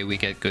pray we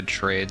get good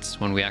trades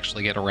when we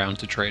actually get around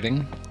to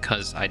trading,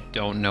 because I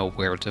don't know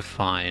where to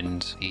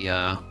find the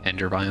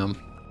ender biome.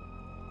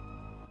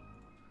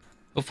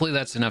 Hopefully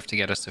that's enough to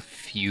get us a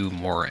few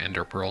more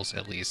ender pearls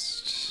at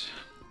least.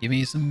 Give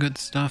me some good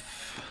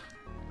stuff.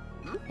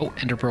 Oh,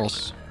 ender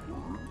pearls.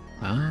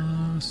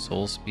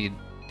 Soul speed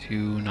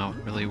 2,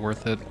 not really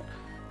worth it.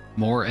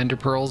 More ender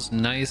pearls,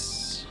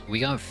 nice. We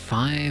got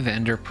 5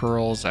 ender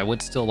pearls. I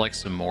would still like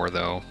some more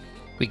though.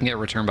 We can get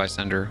return by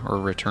sender or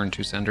return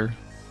to sender.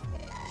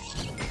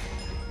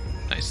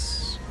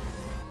 Nice.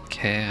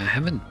 Okay, I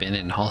haven't been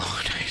in Hollow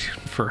Knight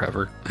in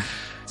forever.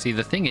 See,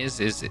 the thing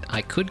is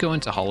I could go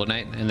into Hollow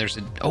Knight and there's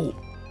a... Oh,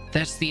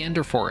 that's the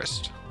Ender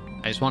Forest.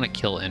 I just want to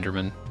kill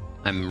Enderman.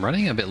 I'm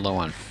running a bit low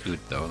on food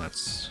though.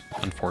 That's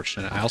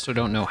unfortunate. I also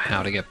don't know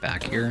how to get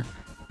back here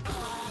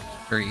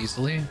very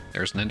easily.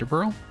 There's an Ender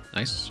Pearl.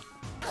 Nice.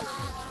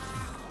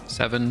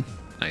 7.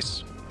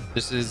 Nice.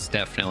 This is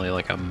definitely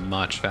like a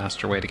much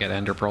faster way to get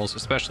Ender Pearls,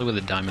 especially with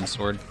a diamond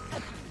sword.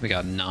 We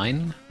got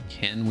 9.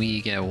 Can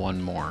we get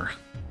 1 more?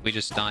 We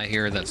just die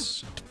here,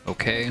 that's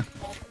okay.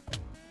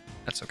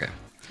 That's okay.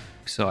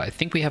 So I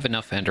think we have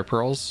enough ender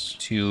pearls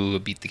to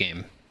beat the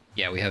game.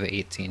 Yeah, we have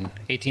 18.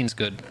 18's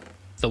good.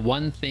 The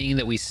one thing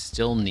that we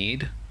still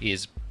need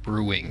is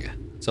brewing.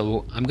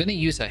 So I'm going to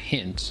use a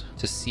hint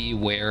to see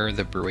where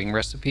the brewing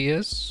recipe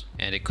is.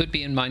 And it could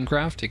be in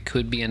Minecraft. It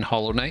could be in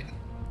Hollow Knight.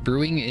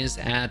 Brewing is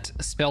at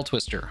Spell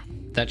Twister.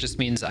 That just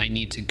means I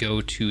need to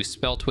go to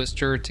Spell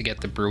Twister to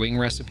get the brewing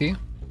recipe.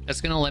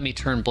 That's going to let me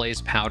turn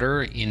blaze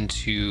powder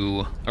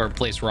into, or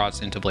blaze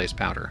rods into blaze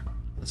powder.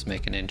 Let's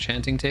make an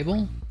enchanting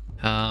table.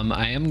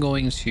 I am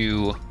going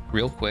to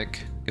real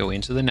quick go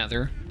into the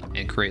nether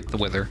and create the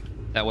wither.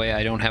 That way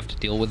I don't have to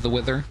deal with the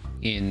wither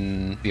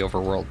in the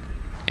overworld.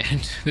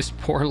 And this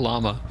poor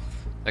llama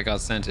that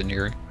got sent in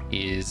here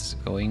is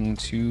going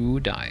to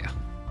die.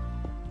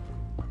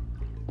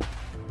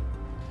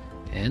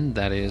 And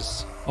that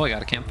is... Oh, I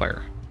got a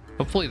campfire.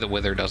 Hopefully the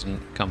wither doesn't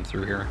come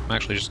through here. I'm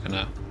actually just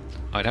gonna...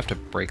 Oh, I'd have to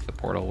break the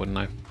portal, wouldn't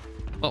I?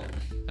 Well,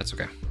 that's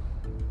okay.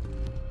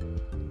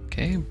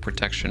 Okay,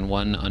 protection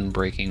 1,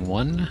 unbreaking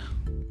 1.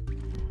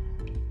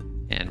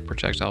 And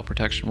projectile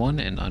protection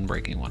 1 and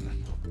unbreaking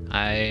 1.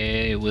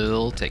 I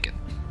will take it.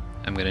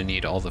 I'm gonna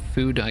need all the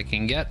food I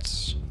can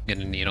get. I'm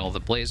gonna need all the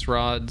blaze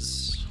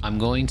rods. I'm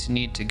going to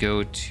need to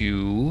go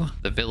to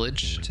the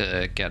village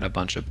to get a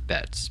bunch of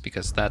beds,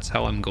 because that's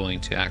how I'm going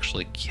to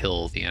actually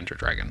kill the Ender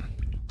Dragon.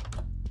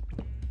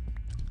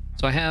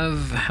 So I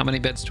have, how many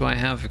beds do I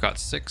have? I've got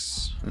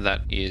 6.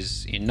 That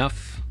is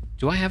enough.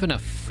 Do I have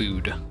enough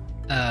food?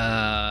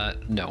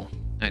 No,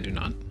 I do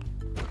not.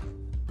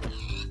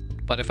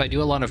 But if I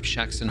do a lot of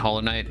checks in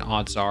Hollow Knight,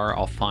 odds are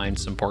I'll find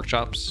some pork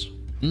chops.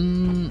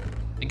 I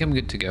think I'm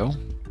good to go.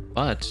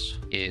 But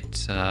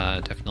it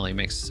definitely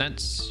makes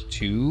sense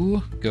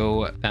to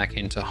go back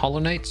into Hollow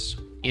Knight.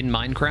 In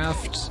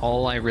Minecraft,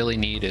 all I really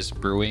need is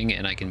brewing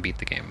and I can beat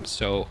the game.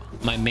 So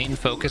my main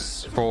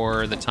focus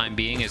for the time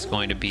being is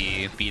going to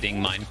be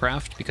beating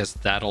Minecraft, because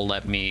that'll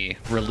let me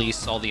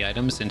release all the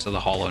items into the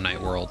Hollow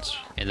Knight world.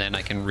 And then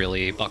I can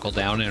really buckle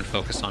down and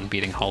focus on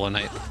beating Hollow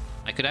Knight.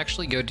 I could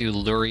actually go do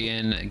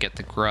Lurien and get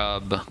the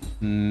grub.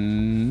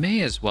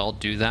 May as well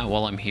do that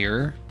while I'm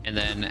here. And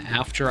then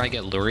after I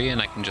get Lurien,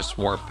 I can just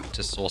warp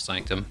to Soul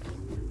Sanctum.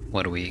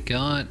 What do we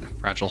got?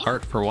 Fragile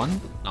Heart for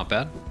 1. Not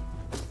bad.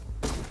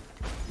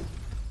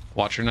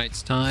 Watcher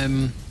Knight's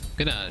time. I'm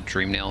gonna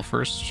Dream Nail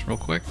first real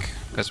quick,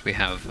 because we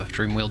have a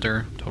Dream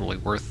Wielder. Totally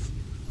worth.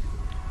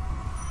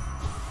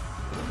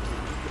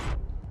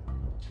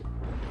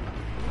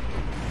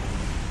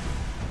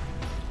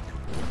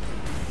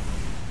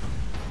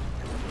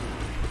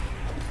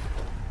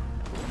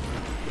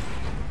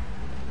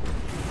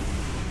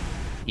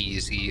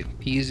 Easy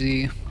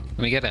peasy. Let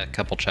me get a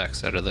couple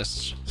checks out of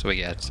this. So we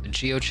get a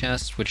Geo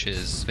Chest, which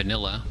is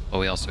vanilla, but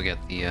we also get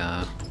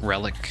the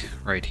relic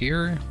right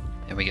here,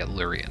 and we get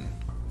Lurien.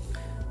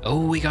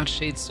 Oh, we got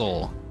Shade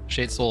Soul.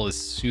 Shade Soul is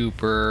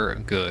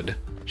super good.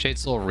 Shade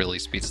Soul really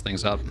speeds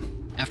things up.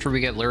 After we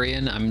get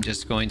Lurien, I'm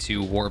just going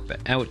to warp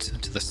out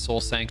to the Soul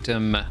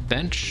Sanctum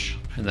bench,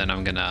 and then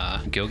I'm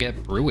gonna go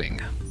get brewing.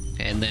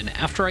 And then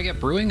after I get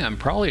brewing, I'm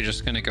probably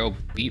just gonna go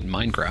beat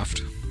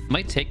Minecraft.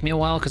 Might take me a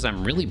while because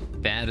I'm really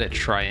bad at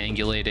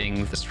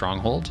triangulating the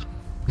stronghold.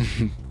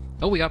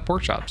 Oh, we got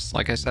pork chops,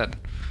 like I said.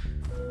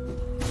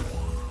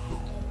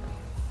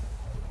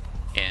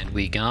 And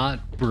we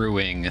got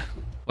brewing.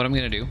 What I'm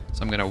gonna do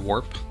is I'm gonna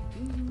warp.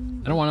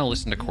 I don't want to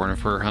listen to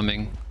Cornifer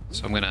humming,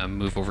 so I'm gonna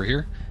move over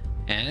here.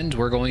 And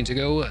we're going to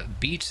go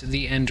beat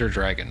the Ender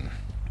Dragon.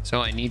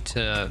 So I need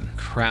to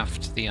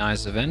craft the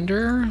Eyes of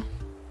Ender.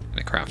 I'm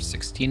gonna craft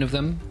 16 of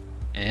them.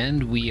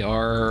 And we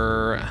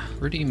are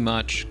pretty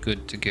much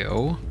good to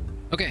go.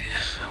 Okay,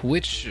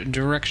 which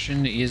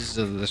direction is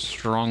the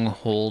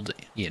stronghold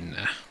in?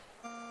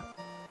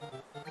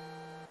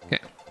 Okay,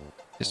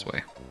 this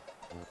way.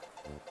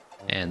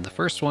 And the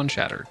first one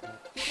shattered.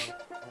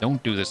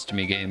 Don't do this to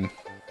me, game.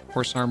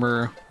 Horse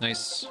armor,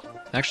 nice.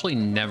 Actually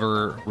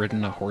never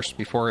ridden a horse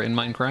before in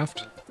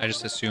Minecraft. I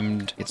just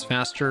assumed it's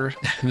faster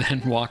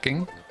than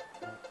walking.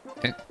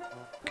 Okay,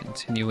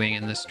 continuing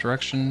in this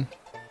direction.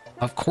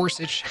 Of course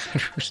it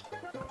shatters.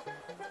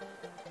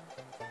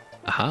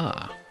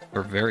 Aha,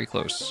 we're very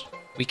close.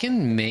 We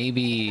can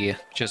maybe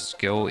just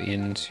go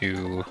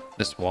into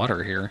this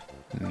water here.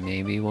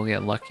 Maybe we'll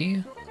get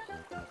lucky.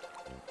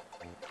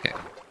 Okay,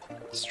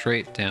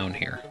 straight down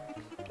here.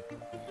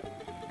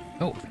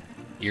 Oh,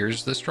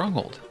 here's the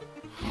stronghold.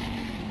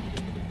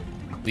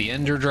 The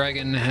Ender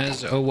Dragon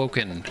has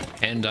awoken,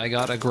 and I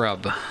got a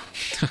grub.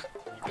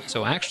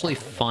 So actually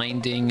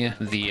finding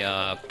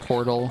the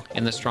portal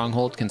in the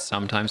stronghold can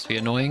sometimes be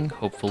annoying.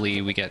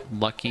 Hopefully we get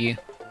lucky.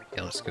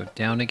 Okay, let's go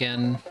down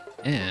again.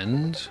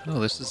 And, oh,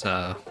 this is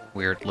a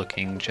weird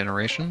looking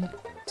generation.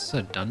 This is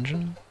a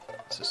dungeon.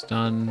 This is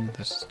done.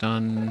 This is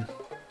done.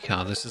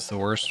 Yeah, this is the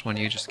worst when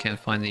you just can't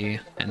find the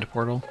end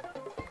portal.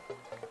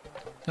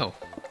 Oh.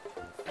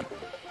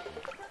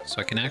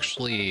 So I can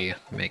actually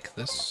make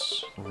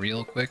this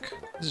real quick.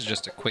 This is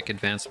just a quick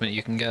advancement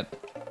you can get.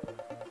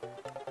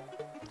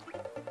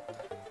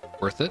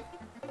 Worth it.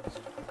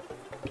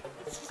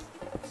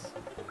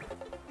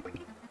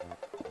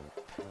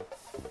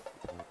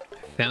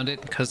 found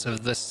it because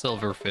of the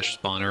silverfish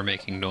spawner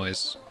making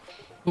noise.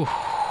 Ooh,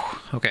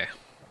 okay.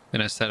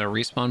 Gonna set a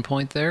respawn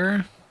point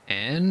there,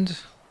 and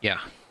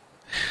yeah.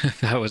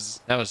 that was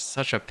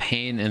such a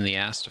pain in the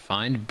ass to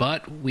find,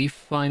 but we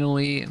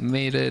finally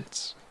made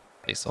it.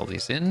 Place all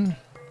these in.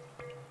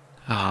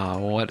 Ah,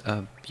 what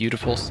a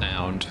beautiful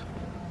sound.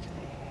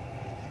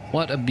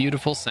 What a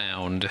beautiful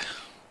sound.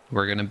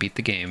 We're gonna beat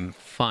the game,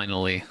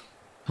 finally.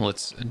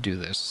 Let's do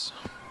this.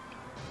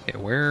 Okay,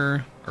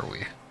 where are we?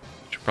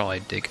 Should probably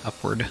dig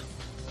upward.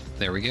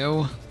 There we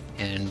go.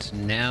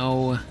 And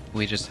now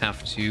we just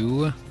have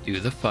to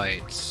do the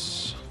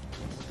fights.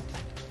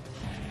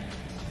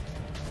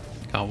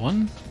 Got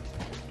one.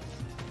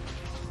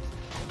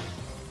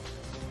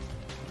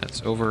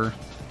 That's over.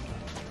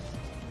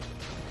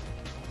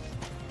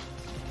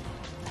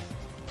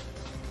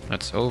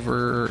 That's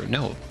over.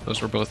 No,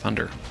 those were both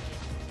under.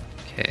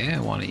 Okay, I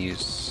want to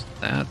use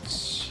that.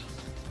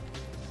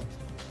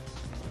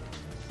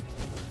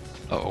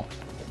 Uh-oh.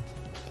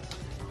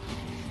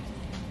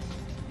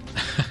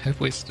 I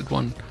wasted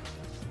one.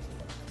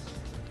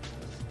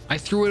 I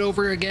threw it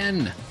over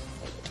again.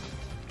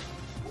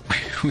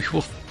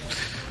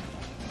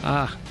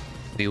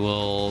 We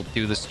will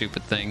do the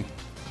stupid thing.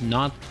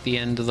 Not the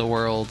end of the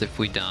world if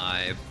we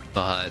die,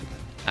 but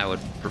I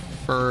would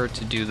prefer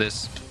to do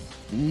this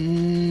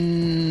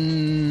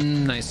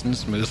nice and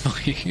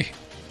smoothly.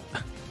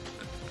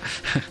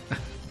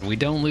 We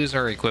don't lose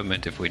our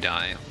equipment if we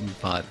die,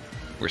 but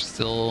we're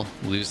still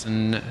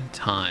losing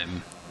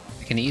time.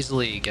 I can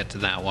easily get to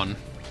that one.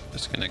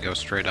 Just gonna go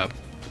straight up.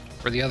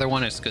 For the other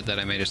one, it's good that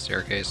I made a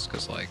staircase,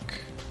 because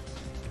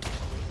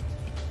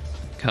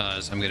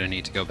I'm gonna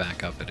need to go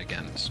back up it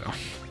again, so.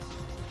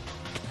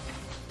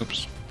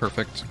 Oops,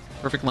 perfect.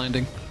 Perfect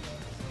landing.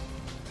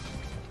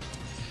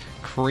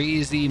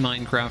 Crazy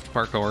Minecraft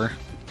parkour.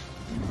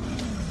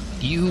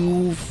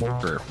 You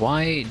fucker.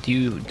 Why do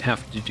you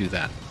have to do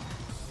that?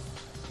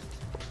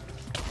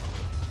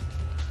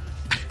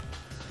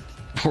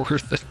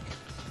 Worth it.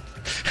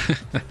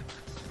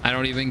 I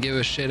don't even give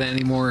a shit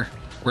anymore.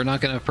 We're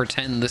not gonna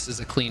pretend this is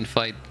a clean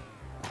fight.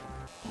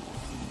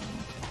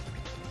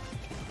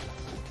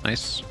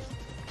 Nice.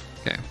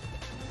 Okay.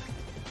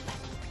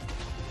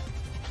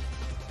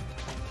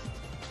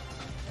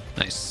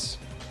 Nice.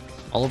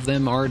 All of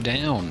them are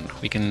down.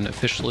 We can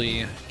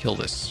officially kill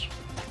this.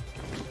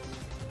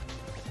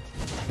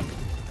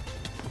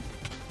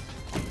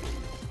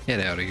 Get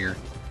out of here.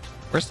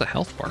 Where's the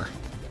health bar?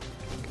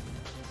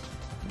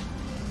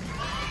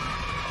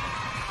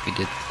 We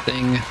did the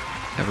thing.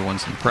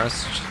 Everyone's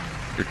impressed.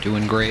 You're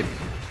doing great.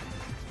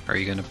 Are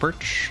you gonna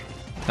perch?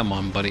 Come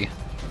on, buddy.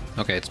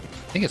 Okay, I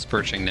think it's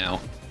perching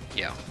now.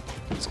 Yeah,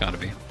 it's gotta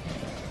be.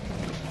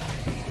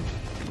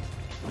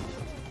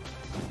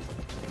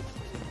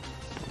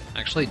 I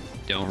actually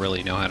don't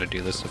really know how to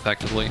do this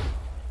effectively.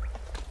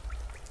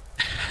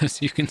 As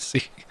you can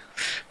see.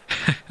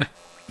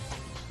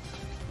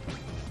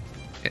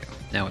 Okay,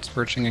 now it's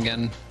perching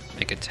again.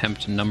 Make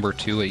attempt number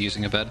 2 at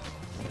using a bed.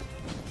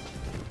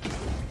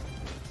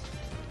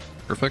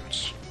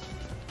 Perfect.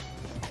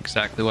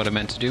 Exactly what I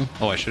meant to do.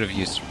 Oh, I should have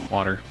used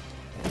water.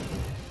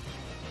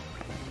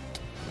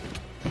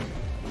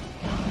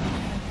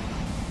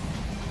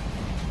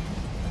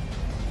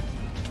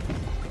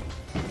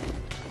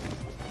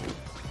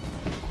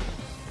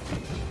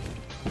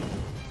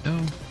 No,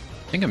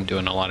 I think I'm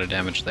doing a lot of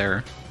damage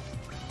there.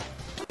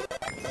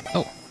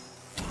 Oh,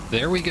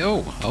 there we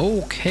go.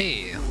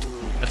 Okay,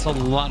 that's a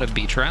lot of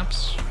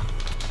B-traps.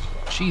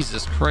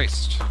 Jesus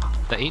Christ.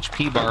 The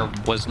HP bar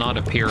was not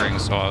appearing,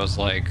 so I was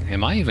like,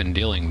 am I even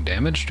dealing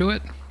damage to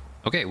it?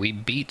 Okay, we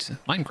beat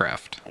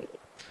Minecraft.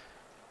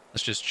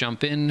 Let's just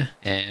jump in,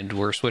 and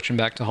we're switching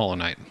back to Hollow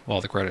Knight while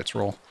the credits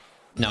roll.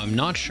 Now, I'm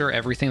not sure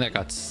everything that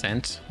got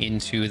sent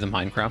into the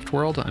Minecraft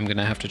world. I'm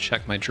gonna have to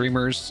check my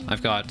Dreamers.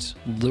 I've got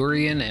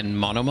Lurian and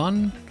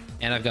Monomon,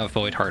 and I've got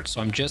Void Heart, so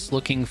I'm just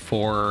looking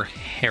for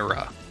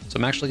Hera. So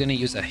I'm actually gonna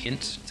use a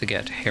hint to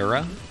get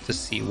Hera to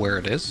see where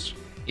it is.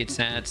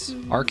 It's at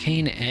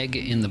Arcane Egg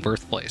in the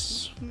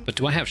Birthplace. But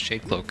do I have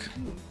Shade Cloak?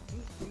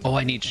 Oh,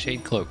 I need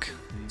Shade Cloak.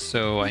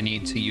 So I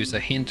need to use a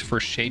hint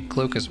for Shade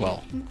Cloak as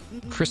well.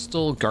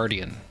 Crystal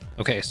Guardian.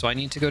 Okay, so I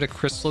need to go to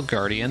Crystal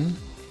Guardian.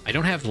 I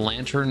don't have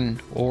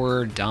Lantern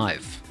or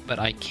Dive, but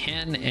I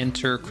can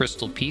enter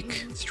Crystal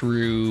Peak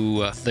through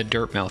the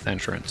Dirtmouth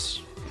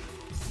entrance.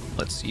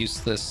 Let's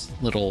use this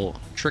little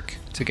trick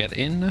to get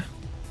in.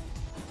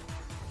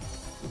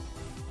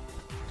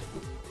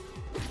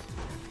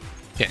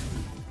 Okay.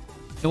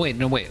 No,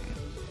 wait.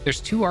 There's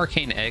 2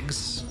 arcane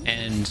eggs,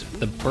 and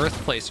the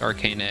Birthplace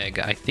arcane egg,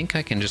 I think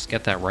I can just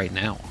get that right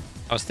now.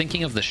 I was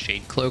thinking of the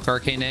Shade Cloak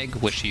arcane egg,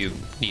 which you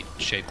need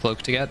Shade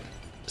Cloak to get.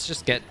 Let's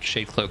just get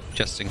Shade Cloak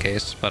just in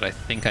case, but I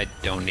think I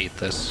don't need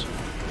this.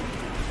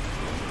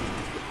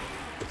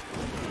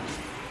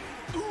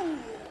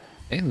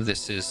 Okay,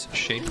 this is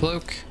Shade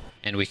Cloak,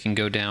 and we can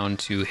go down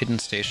to Hidden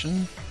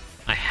Station.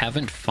 I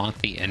haven't fought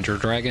the Ender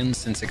Dragon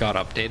since it got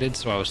updated,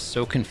 so I was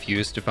so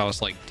confused if I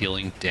was like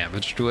dealing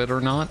damage to it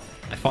or not.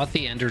 I fought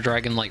the Ender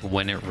Dragon like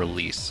when it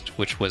released,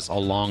 which was a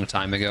long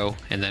time ago,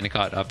 and then it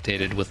got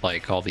updated with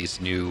like all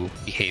these new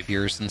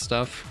behaviors and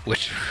stuff,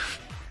 which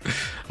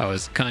I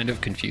was kind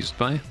of confused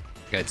by.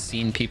 I'd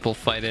seen people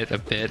fight it a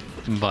bit,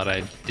 but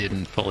I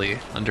didn't fully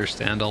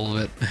understand all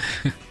of it.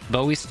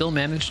 But we still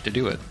managed to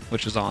do it,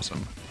 which is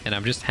awesome. And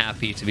I'm just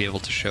happy to be able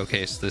to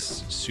showcase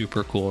this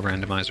super cool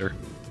randomizer.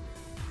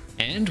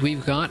 And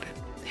we've got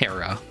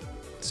Hera,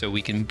 so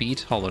we can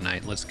beat Hollow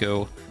Knight. Let's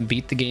go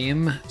beat the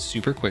game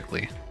super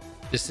quickly.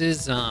 This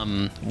is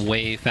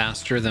way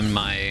faster than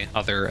my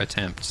other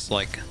attempts.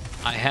 Like,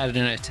 I had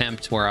an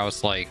attempt where I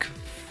was like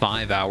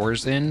 5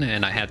 hours in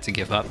and I had to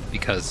give up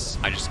because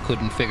I just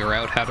couldn't figure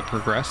out how to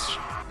progress.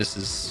 This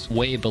is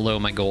way below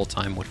my goal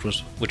time, which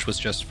was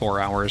just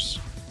 4 hours.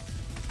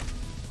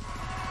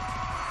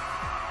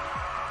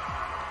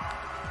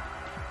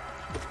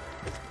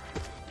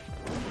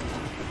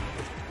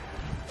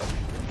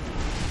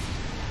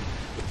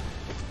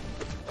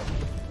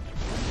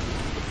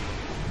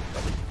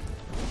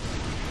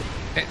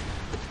 Okay.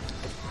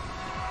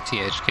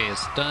 THK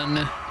is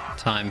done.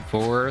 Time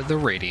for the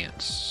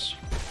Radiance.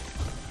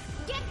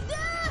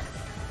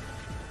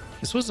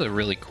 This was a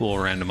really cool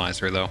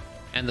randomizer though.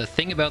 And the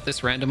thing about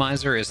this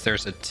randomizer is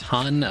there's a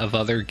ton of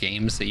other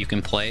games that you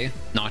can play,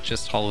 not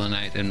just Hollow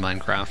Knight and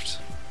Minecraft.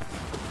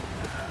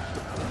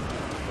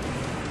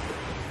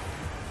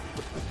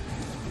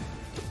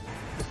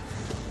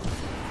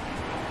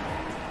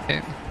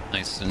 Okay,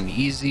 nice and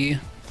easy.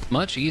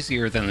 Much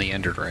easier than the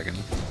Ender Dragon.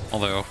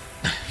 Although,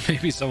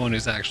 maybe someone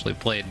who's actually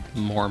played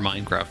more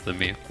Minecraft than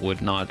me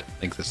would not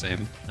think the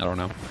same. I don't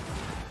know.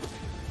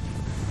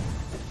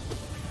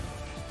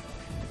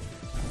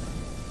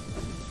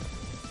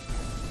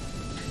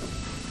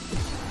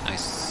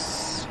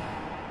 Nice.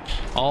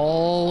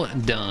 All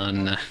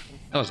done.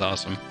 That was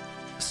awesome.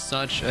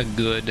 Such a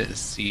good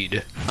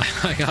seed.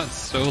 I got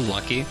so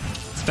lucky,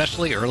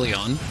 especially early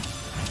on.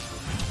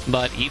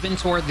 But even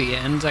toward the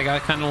end, I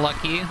got kind of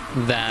lucky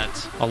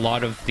that a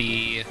lot of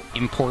the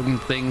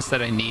important things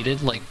that I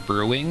needed, like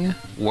brewing,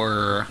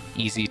 were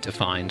easy to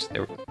find. They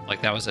were,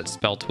 like, that was at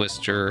Spell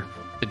Twister.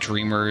 The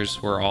Dreamers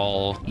were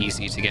all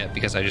easy to get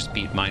because I just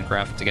beat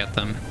Minecraft to get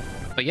them.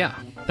 But yeah,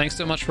 thanks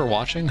so much for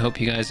watching. Hope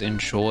you guys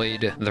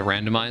enjoyed the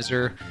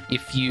randomizer.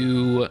 If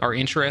you are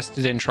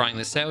interested in trying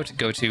this out,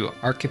 go to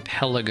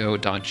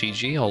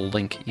archipelago.gg. I'll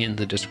link in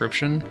the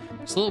description.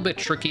 It's a little bit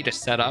tricky to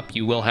set up.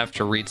 You will have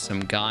to read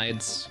some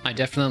guides. I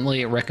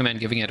definitely recommend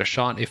giving it a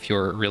shot if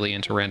you're really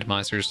into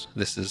randomizers.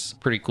 This is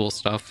pretty cool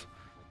stuff.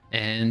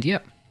 And yeah,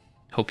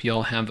 hope you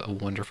all have a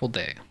wonderful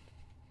day.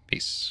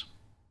 Peace.